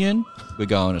Union. We're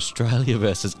going Australia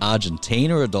versus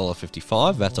Argentina at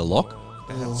 $1.55. That's a lock.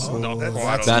 That's not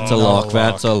quite That's a lock.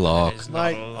 That's a lock. That is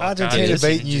not Mate, a lock. Argentina Just-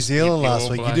 beat New just Zealand give last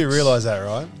your week. You do blacks- realise that,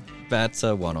 right? That's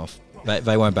a one-off.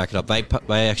 They won't back it up. They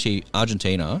actually,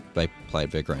 Argentina, they played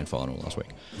their grand final last week.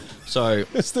 So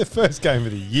It's their first game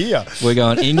of the year. we're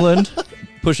going England.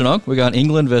 Pushing on. We're going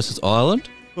England versus Ireland.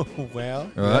 Wow.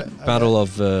 All right, Yeah, battle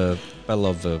of the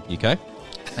UK,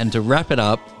 and to wrap it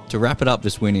up,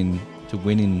 this winning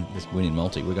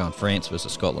multi, we're going France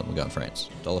versus Scotland. We're going France,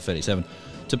 $1.37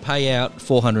 to pay out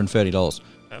 $430.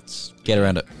 That's Get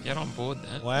around it. get on board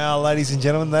that. Wow, ladies and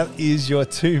gentlemen, that is your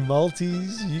 2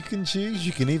 multis. You can choose.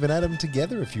 You can even add them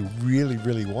together if you really,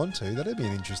 really want to. That'd be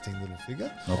an interesting little figure.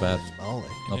 Not bad. Moly.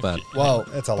 Not bad. Well,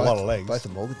 That's a lot of legs. Both the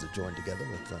Morgans are joined together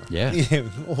with. Yeah. Yeah,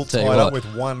 all Tell you tied up what,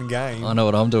 with one game. I know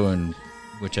what I'm doing.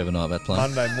 Whichever night that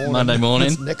playing. Monday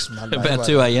morning. It's next Monday. About won't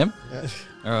 2 it? a.m. Yeah.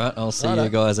 All right, I'll see Righto. you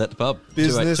guys at the pub.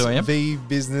 Business 2 a.m. v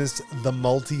business, the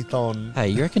Multithon. Hey,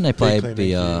 you reckon they play clean,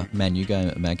 the thank Man U game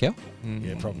at Mad Cow?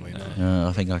 Yeah, probably not.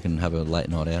 I think I can have a late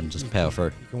night out and just power through.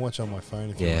 You can watch on my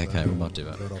phone if Yeah, you want. okay, we might do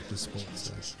that. Bet Optus Sports,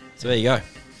 so. So there you go.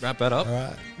 Wrap that up. All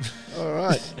right. All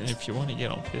right. And if you want to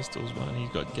get on Pistols, one, he's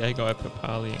got Gay Guy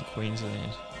Papali in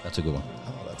Queensland. That's a good one.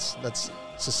 Oh, that's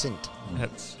succinct.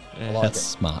 That's I like That's it.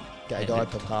 smart. Gay Guy,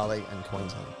 Papali, and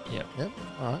Queensland. Yep. Yep.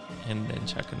 All right. And then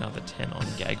chuck another 10 on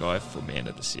Gay Guy for Man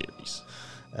of the Series.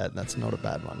 That's not a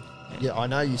bad one. Yeah, I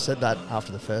know you said that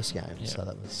after the first game, Yeah. so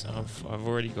that was. I've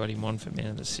already got him on for Man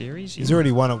of the Series. He's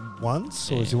already won it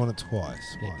once, or has he won it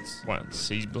twice? Yeah, once.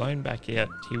 He's blown back out.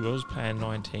 He was playing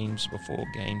 9 teams before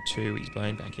game 2. He's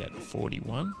blown back out to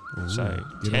 41. Ooh, So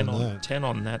get 10 on on that. 10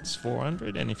 on that's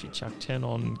 400, and if you chuck 10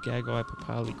 on Gagai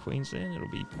Papali Queensland, it'll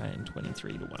be paying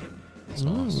 23 to 1. That's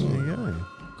nice. There you go.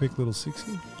 Quick little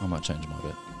 60. I might change my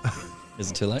bet. Is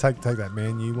it too late? Take that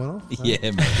Man U one off. no?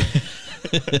 Yeah,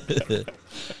 mate.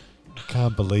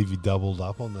 Can't believe you doubled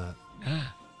up on that.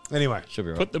 Ah, Anyway, Should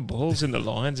be right. put the balls in the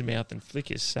lion's mouth and flick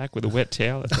his sack with a wet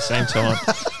towel at the same time.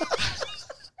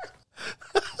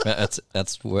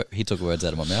 He took words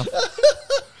out of my mouth.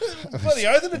 bloody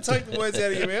oath to take the words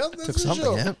out of your mouth. Took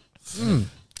something out.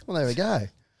 Well, there we go.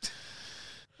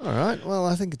 All right. Well,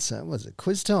 I think it's was it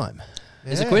quiz time?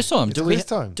 Is it quiz time? It's quiz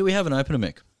time. Do we have an opener,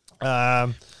 Mick?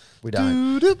 We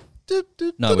don't.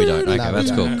 No, we don't. Okay, No, we that's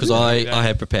don't. cool. Because I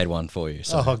had prepared one for you.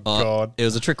 So Oh, God. it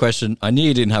was a trick question. I knew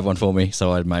you didn't have one for me,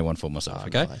 so I made one for myself. Oh,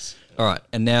 Okay. nice. All right.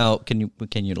 And now, can you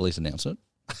at least announce it?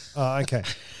 Oh, okay.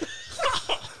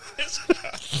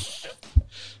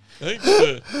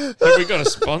 Have we got a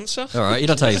sponsor? All right. You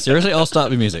don't take it seriously. I'll start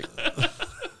with music.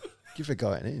 Give a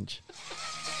guy an inch.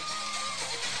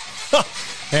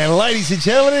 And ladies and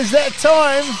gentlemen, it's that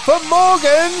time for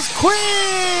Morgan's quiz.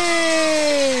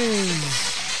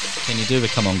 Can you do the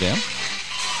come on down?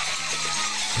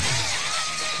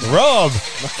 Rob,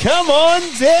 come on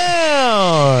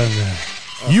down.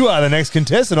 You are the next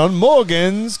contestant on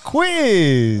Morgan's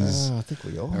quiz. I think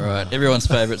we all. All right, everyone's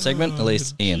favourite segment, at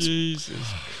least Ian's. Jesus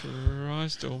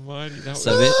Christ Almighty!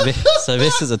 So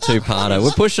this is a two-parter.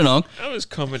 We're pushing on. That was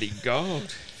comedy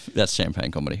gold. That's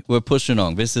champagne comedy. We're pushing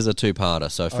on. This is a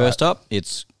two-parter. So first up,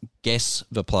 it's guess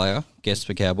the player, guess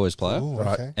the Cowboys player,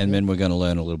 Right. Okay. and then we're going to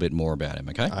learn a little bit more about him.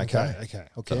 Okay. Okay.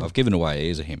 So I've given away.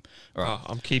 He's a him. All right. Oh,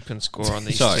 I'm keeping score on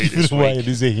these So- two this Wait, week. it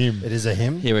is a him. It is a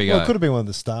him. Here we go. Well, it could have been one of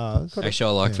the stars. Actually,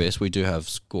 I like this. We do have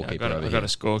scorekeeper over I've here. got a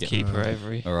scorekeeper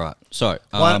over here. All right. So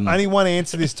Only one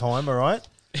answer this time, all right?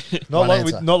 One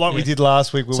answer. Not like we did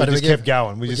last week where So we do just kept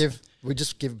going. We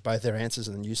just give both their answers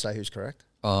and then you say who's correct.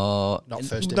 uh, Not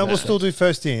first in. No, we'll still do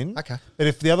first in. Okay. But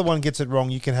if the other one gets it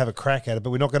wrong, you can have a crack at it. But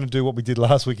we're not going to do what we did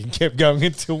last week and kept going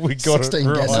until we got 16 it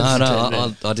right.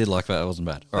 guesses. I did like that. It wasn't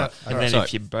bad. All right. And then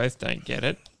if you both don't get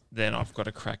it, then I've got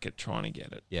a crack at trying to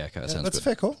get it. Yeah. Okay. That Yeah, sounds that's a good.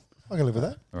 fair call. I can live with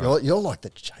that. You're like the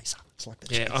chaser. It's like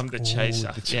the Yeah, chaser. I'm the chaser.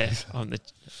 the Yeah, chaser. I'm the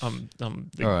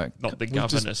All right. not the We've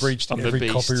governess. just breached I'm the every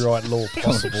beast. copyright law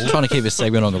possible. Trying to keep this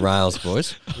segment on the rails,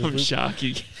 boys. I'm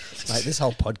Sharky. Mate, this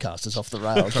whole podcast is off the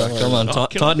rails. don't Come worry. on, Oh,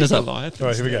 can I tighten be us up. Goliath All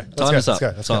right, here we go. instead? Tighten us up.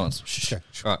 Let's go. Silence. Shh. Okay.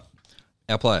 All right.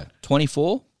 Our player,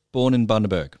 24, born in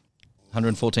Bundaberg,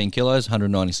 114 kilos,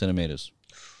 190 centimetres.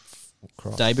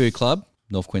 Christ. Debut club,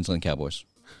 North Queensland Cowboys.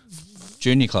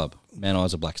 Junior club, Mount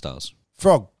Isa Black Stars.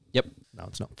 Frog. Yep. No,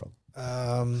 it's not Frog.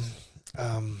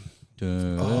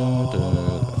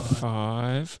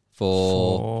 Five,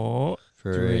 4, 4,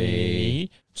 3,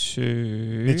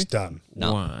 2, It's done.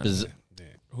 No. 1. Does-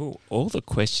 Ooh, all the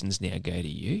questions now go to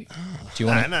you. Do you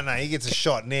want to? No. He gets a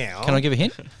shot now. Can I give a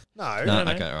hint? No. No.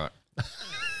 no. Okay. All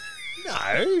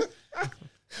right.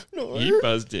 No. You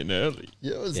buzzed in early.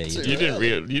 Yeah, it was Yeah, you too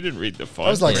did. You didn't read the fine I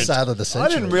was like print. sad of the I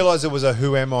century. didn't realise it was a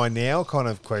who am I now kind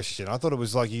of question. I thought it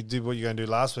was like you did what you're going to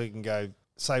do last week and go,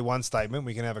 say one statement,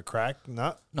 we can have a crack.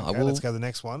 No. No, Okay, well, let's go to the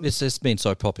next one. It's just been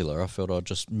so popular, I felt I'd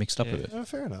just mixed up a bit. Oh,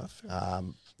 fair enough.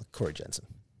 Corey Jensen.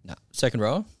 No. Second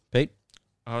row, Pete.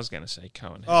 I was going to say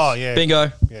Cohen. Oh, yeah.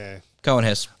 Bingo. Yeah. Cohen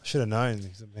Hess. I should have known.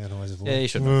 He's a man always avoid. Yeah, you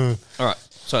should know. All right.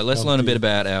 So let's learn a bit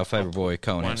about our favourite boy,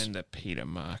 Cohen One Hess. in the Peter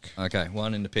Mark. Okay,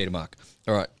 one in the Peter Mark.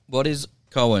 All right. What is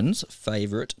Cohen's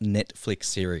favourite Netflix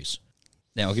series?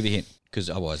 Now, I'll give you a hint, because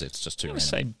otherwise it's just too I'm going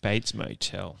to random. say Bates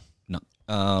Motel. No.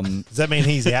 Does that mean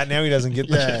he's out now? He doesn't get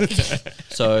that? Yeah,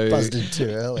 So buzzed in too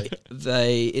early.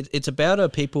 it's about a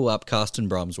people up Carsten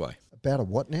Brum's way. About a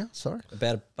what now? Sorry.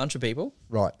 About a bunch of people,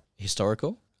 Right.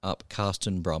 historical, up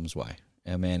Carsten Brum's way.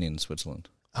 Our man in Switzerland.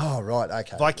 Oh, right.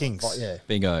 Okay. Vikings. Yeah.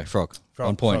 Bingo. Frog. Frog,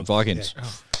 On point. frog, Vikings.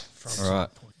 yeah. All right.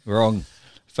 Wrong.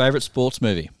 Favourite sports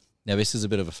movie? Now, this is a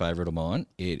bit of a favourite of mine.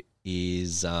 It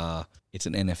is, it's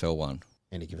an NFL one.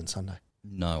 Any given Sunday.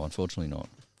 No, unfortunately not.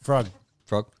 Frog.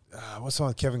 Frog? What's the one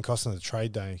with Kevin Costner, the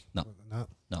trade day? No. No.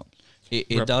 No.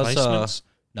 It does, Replacements?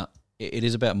 no. It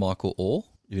is about Michael Orr.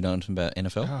 If you know anything about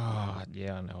NFL? Oh,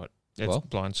 yeah, I know it. It's Well,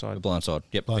 Blindside. The Blind Side.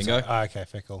 Yep. Blindside. Bingo. Ah, okay,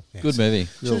 fair call. Yes. Good movie.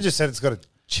 Should have just said it's got a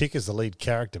chick as the lead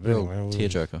character. But Real anyway,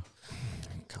 tearjerker.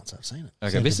 Can't say I've seen it.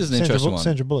 Okay, this is an interesting one.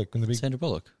 Sandra Bullock. When the big Sandra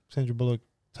Bullock. Sandra Bullock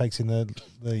takes in the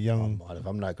I young might have.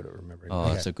 I'm no good at remembering. Oh,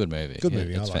 Okay. it's a good movie. Good Yeah,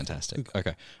 movie, I It's like it. fantastic.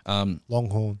 Okay.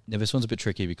 Longhorn. Now, this one's a bit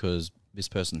tricky because this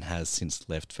person has since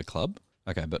left for club.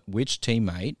 Okay, but which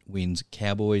teammate wins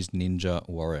Cowboys Ninja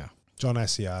Warrior? John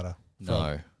Asiata.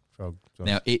 No. Frog. John.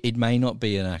 Now, it may not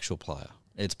be an actual player.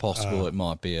 It's possible it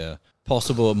might be an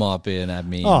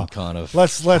admin kind of.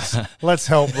 Let's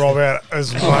help Rob out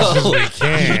as much as we You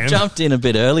can. jumped in a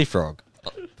bit early, Frog.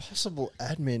 Possible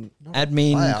admin. Not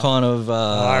Admin player. kind of.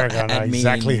 I reckon I know admin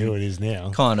exactly who it is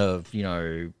now. Kind of,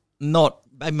 not.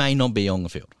 They may not be on the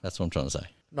field. That's what I'm trying to say.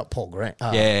 Not Paul Green.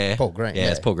 Yeah. Paul Green.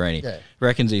 Yeah, it's Paul Greeny. Yeah.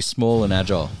 Reckons he's small and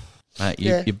agile. Mate,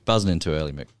 Yeah. you're buzzing in too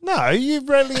early, Mick. No, you're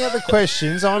rattling out the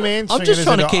questions. I'm answering. I'm just it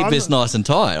trying to as keep I'm- this nice and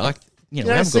tight. We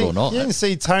haven't got all night. You didn't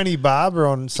see Tony Barber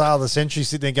on Sale of the Century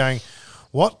sitting there going,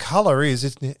 "What colour is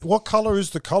it? What colour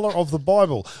is the colour of the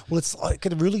Bible?" Well, it's like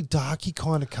a really darky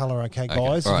kind of colour. Okay,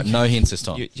 guys. All right, no hints this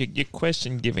time. Your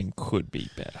question giving could be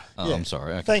better. Oh, Yeah. I'm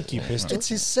sorry. Okay. Thank you, Yeah, Pistol. It's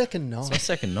his second My night.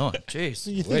 second night. Jeez.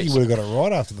 You think you would have got it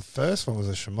right after the first one was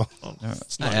a Shema?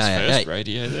 It's not Hey, his hey, first hey.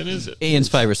 radio, then, is it? Ian's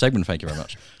favourite segment. Thank you very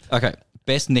much. Okay.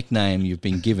 Best nickname you've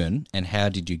been given and how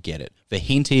did you get it? The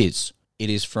hint is it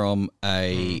is from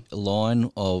a line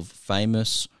of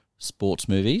famous sports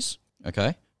movies.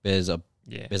 Okay. There's a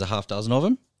half dozen of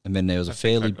them, and then there was a I think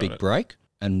I fairly got big it. break,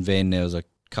 and then there was a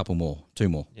couple more, two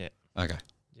more. Yeah. Okay.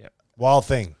 Wild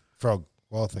Thing, Frog,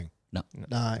 Wild Thing. No.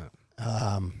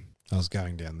 I was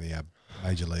going down the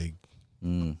Major League.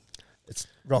 It's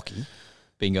Rocky.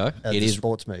 Bingo. The It is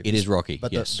sports movie. It is Rocky.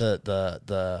 But yes.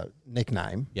 the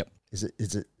nickname. Yep. Is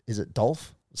it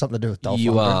Dolph? Something to do with Dolph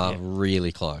You Lundgren? are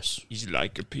really close. He's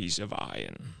like a piece of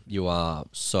iron. You are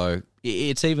so.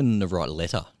 It's even the right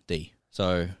letter, D.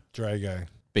 So Drago.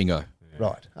 bingo.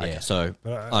 Right. Okay. Yeah. So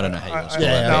But I don't know how you want to Yeah, spell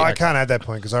yeah, that. no, yeah. I can't add that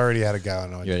point because I already had a go.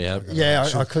 And I You already have? Yeah,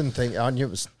 I couldn't think. I knew it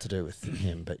was to do with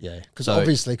him, but yeah. Because So-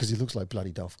 obviously, because he looks like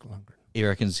bloody Dolph Lundgren. He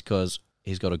reckons because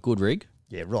he's got a good rig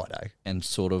Yeah, righto. and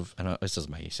sort of, and this doesn't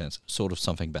make any sense, sort of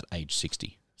something about age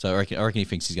 60. So I reckon he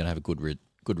thinks he's going to have a good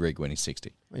rig when he's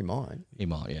 60. He might. He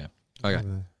might, yeah. Okay.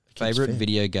 Kid's Favorite fair.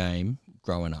 video game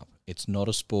growing up? It's not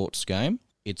a sports game.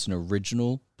 It's an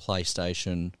original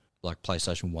PlayStation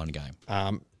 1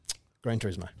 game. Gran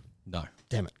Turismo. No.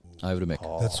 Damn it. Over to Mick.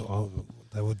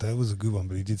 That was a good one,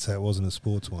 but he did say it wasn't a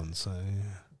sports one. So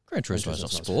Gran Turismo is not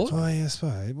Turismo's not sport. oh yes,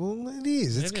 right. Well, it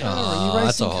is. It's It is. car. You're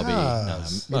That's a racing hobby.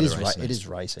 cars. No, It is, racing. it is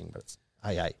racing, but it's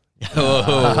AA.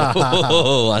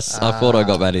 Oh, I thought I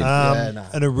got that in. Yeah, no.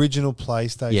 An original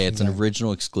PlayStation. Yeah, it's an game.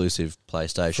 original exclusive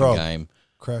PlayStation Frog. game.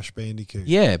 Crash Bandicoot.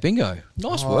 Yeah, bingo.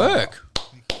 Nice work.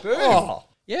 Oh,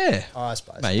 Yeah. I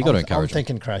suppose. Mate, you gotta I'm encourage 'em.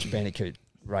 thinking Crash Bandicoot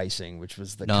Racing, which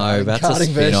was the No, that's a karting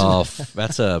version. spin-off.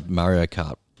 That's a Mario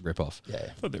Kart rip-off.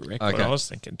 Yeah. For the record, Okay. I was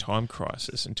thinking Time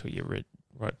Crisis until you read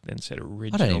right then said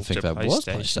original. I don't even think to that was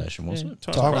PlayStation, was Yeah, it?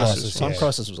 Time Crisis. Crisis, Time yeah.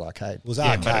 Crisis was arcade. It was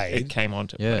Yeah, but arcade. it came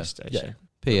onto Yeah. PlayStation. Yeah.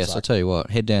 P.S. I like- tell you what,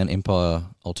 head down Empire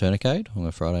Alternacade on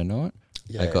a Friday night.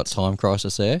 Yeah, They've got it's- Time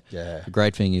Crisis there. Yeah. The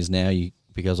great thing is now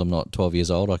because I'm not 12 years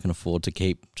old, I can afford to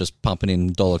keep just pumping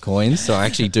in dollar coins. So I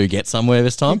actually do get somewhere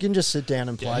this You time. can just sit down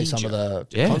and play some of the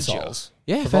Yeah. consoles.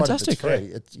 Yeah, provided fantastic. It's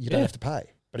free. You don't Yeah. have to pay.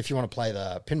 But if you want to play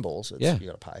the pinballs, Yeah. you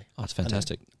got to pay. Oh, it's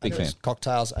fantastic. Big And fan. there's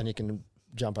cocktails, and you can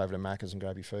jump over to Macca's and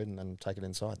grab your food and then take it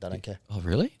inside. They don't care. Oh,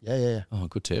 really? Yeah. Oh,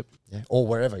 good tip. Yeah. Or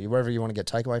wherever you want to get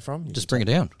takeaway from. you Just can bring it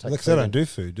down. take Like food they don't in. do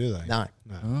food, do they? No.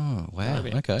 Oh, wow.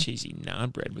 Maybe Okay. cheesy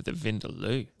naan bread with a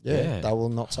vindaloo. Yeah, they will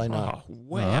not say no. Oh,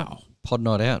 wow. Pod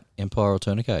night out, Empire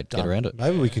Alternacade. Get Done. around it.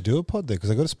 Maybe we could do a pod there because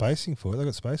I got a spacing for it. They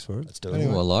got space for it. Let's do it.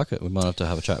 Oh, I like it. We might have to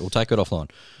have a chat. We'll take it offline.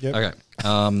 Yep.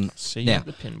 Okay. See Now- you at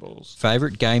the pinballs.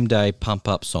 Favorite game day pump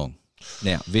up song.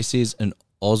 Now, this is an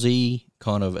Aussie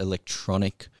kind of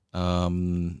electronic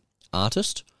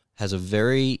artist. Has a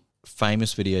very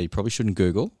famous video you probably shouldn't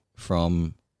Google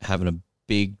from having a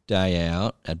big day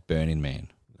out at Burning Man.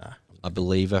 Nah. I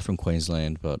believe they're from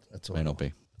Queensland, but That's may all. not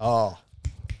be. Oh,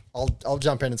 I'll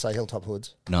jump in and say Hilltop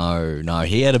Hoods. No,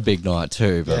 he had a big night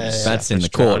too, but Yeah. that's South in the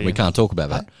court. We Australian. can't talk about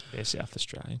that. They're South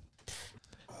Australian.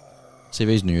 See,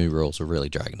 these new rules are really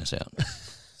dragging us out.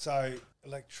 So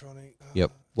electronic.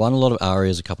 Yep. Won a lot of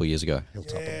arias a couple of years ago.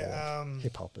 Hilltop Yeah,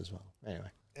 hip hop as well. Anyway,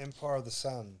 Empire of the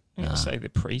Sun. I'm going to say the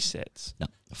presets. No,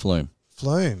 Flume.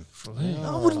 Flume. Flume.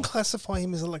 I wouldn't classify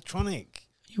him as electronic.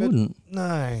 You wouldn't.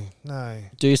 No.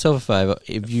 Do yourself a favour.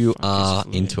 If you Fuck is are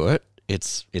Flume? into it,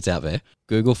 it's out there.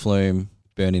 Google Flume,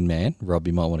 Burning Man. Rob,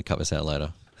 you might want to cut this out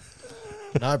later.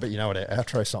 no, but you know what our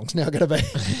outro song's now going to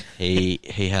be.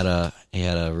 He had a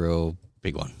real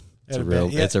big one. It's Had a a real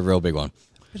bit, yeah. it's a real big one.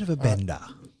 Bit of a bender.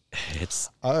 It's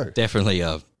Oh, definitely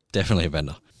a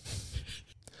bender.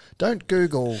 don't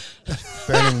Google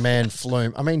Burning Man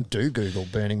Flume. I mean, do Google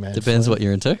Burning Man. Depends Flume. what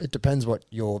you're into. It depends what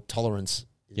your tolerance.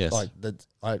 Is. Yes. Like that.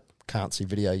 I can't see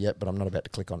video yet, but I'm not about to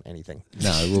click on anything.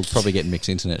 No, we'll probably get mixed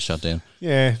internet shut down.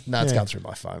 Yeah. No, it's yeah. going through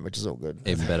my phone, which is all good.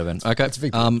 Even better then. Okay. It's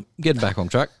VPN. Getting back on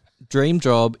track. Dream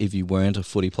job if you weren't a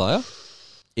footy player.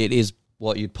 It is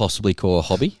what you'd possibly call a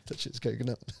hobby. That shit's googling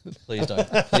it. Please don't.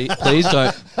 Please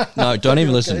don't. No, don't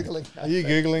even listen. Googling. Are you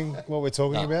Googling what we're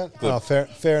talking about? Oh,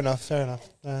 fair enough. No,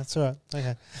 that's all right.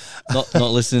 Okay.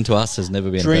 Not listening to us has never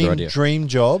been a better idea. Dream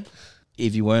job.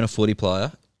 If you weren't a footy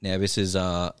player, now this is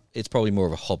it's probably more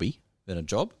of a hobby than a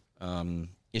job.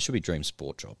 It should be dream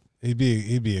sport job. He'd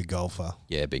be a golfer.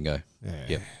 Yeah, bingo. Yeah.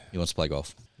 Yeah, he wants to play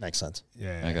golf. Makes sense.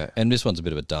 Yeah. Okay, and this one's a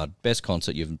bit of a dud. Best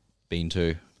concert you've been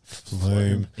to?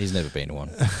 Flume. He's never been to one.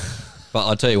 But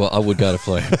I'll tell you what, I would go to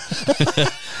Flume.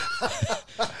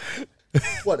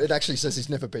 What? It actually says he's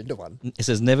never been to one. It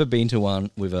says never been to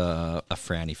one with a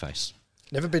frowny face.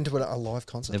 Never been to a live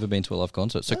concert. Never been to a live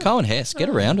concert. So Cohen Hess, get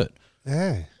around it.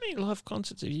 Yeah. How many live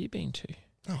concerts have you been to?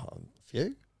 Oh, a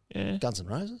few. Yeah. Guns N'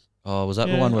 Roses. Oh, was that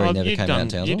the one where he never you'd came out in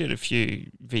town? You did a few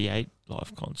V8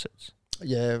 live concerts.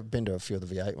 Yeah, been to a few of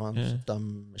the V8 ones. Yeah.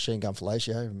 Done Machine Gun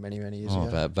Fellatio many years Oh,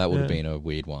 ago. that would have Yeah. been a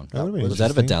weird one. That would've been Was that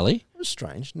of a interesting. deli? It was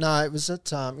strange. No, it was at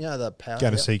the Power.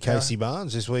 Going to see Casey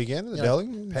Barnes this weekend at the Yeah.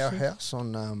 Deli. Powerhouse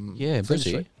on Yeah, Flynn Brizzy.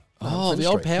 Street. Oh, Flynn the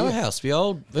old Street, here. powerhouse, the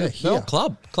old here.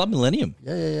 Club Millennium.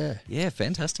 Yeah. Yeah,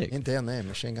 fantastic. In down there,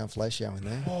 Machine Gun Fellatio in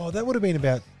there. Oh, that would have been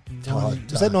about. Oh,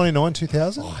 Was that 99,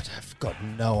 2000? Oh, I've got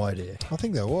no idea, I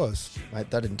think that was. mate.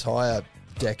 That entire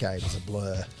decade was a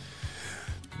blur.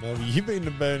 No, you've been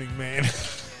to Burning Man.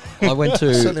 I went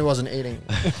to Certainly wasn't eating.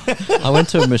 I went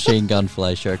to a Machine Gun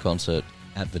Fellatio concert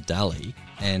at Vidali,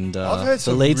 and I've heard the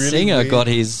some lead really singer weird- got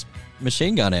his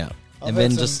machine gun out I've and heard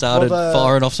then some- just started well,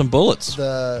 firing off some bullets.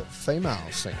 The female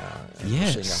singer,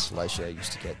 Yes. Machine Gun Fellatio,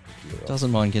 used to get gear off.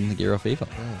 Doesn't mind getting the gear off either.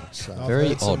 Yeah, so I've Very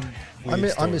heard some odd.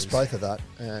 weird I missed stories. both of that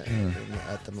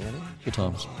at the Millennium. Good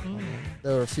times.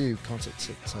 There were a few concerts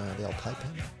at the old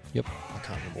Playpen. Yep. I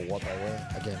can't remember what they were.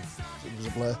 Again, it was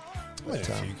a blur. Went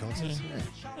to a But, few concerts.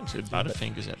 yeah. Went to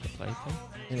Butterfingers at the Playpen.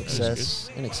 In That was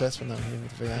excess when they were here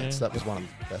with the V8s. Yeah. That was one of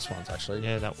the best ones, actually.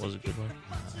 Yeah, that was a good one.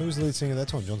 Who was the lead singer at that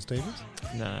time? John Stevens?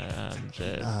 No,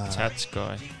 the Ah. Tats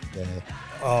guy. Yeah.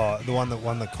 Oh, the one that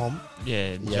won the comp?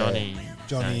 Yeah, Yeah. Johnny.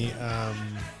 Johnny, No.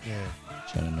 yeah.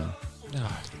 Shannon, no. No,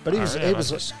 But he was- he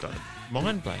was- I just got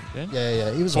mind blank then.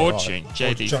 Yeah, he was all right. Fortune,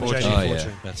 JD John- Fortune. JD Oh, yeah.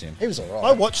 Fortune. That's him. He was all right.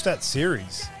 I watched that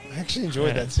series. I actually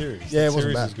enjoyed Yeah. that series. Yeah, it That wasn't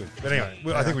series bad. was good. But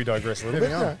anyway, I think we digress a little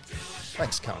Moving bit. on.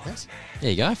 Thanks, Cohen Hess. There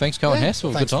you go. Thanks, Cohen Hess.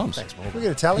 Well, good Thanks, times. Thanks, Can Morgan. we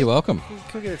get a tally? You're welcome.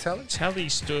 Can we get a tally? Tally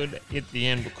stood at the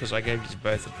end because I gave you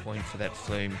both a point for that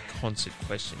Flume concert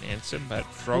question answer, but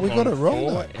Frog we got on it wrong,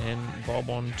 4 though. and Bob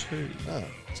on 2. Oh,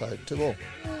 so 2-2.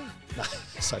 No,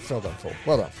 so Frog on 4.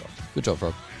 Well done, Frog. Good job,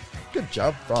 Frog. Good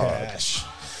job, Frog. Cash.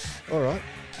 All right.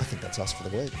 I think that's us for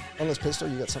the week. Unless, Pistol,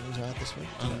 you got something to add this week?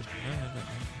 Oh,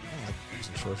 I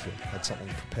wasn't sure if you had something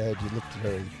prepared. You looked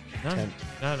very no, tense.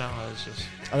 no, I was just,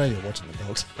 I know you're watching the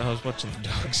dogs. I was watching the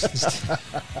dogs.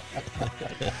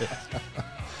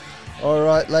 All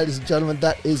right, ladies and gentlemen,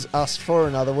 that is us for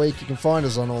another week. You can find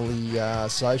us on all the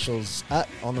socials at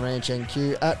On The Ranch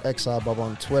NQ, at XRBob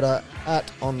on Twitter,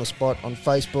 at On The Spot on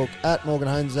Facebook, at Morgan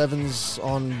Holmes Evans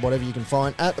on whatever you can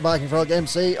find, at The Barking Frog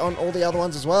MC on all the other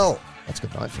ones as well. That's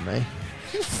good night for me.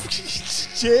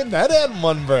 Jam that out in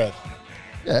one breath.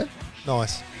 Yeah.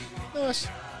 Nice. Nice.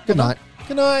 Good night.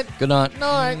 Good night. Good night.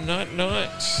 Night.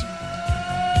 Night.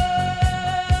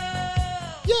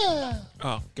 Yeah.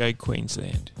 Oh, go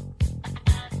Queensland.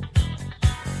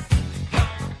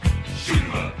 Shoot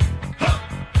 'em up.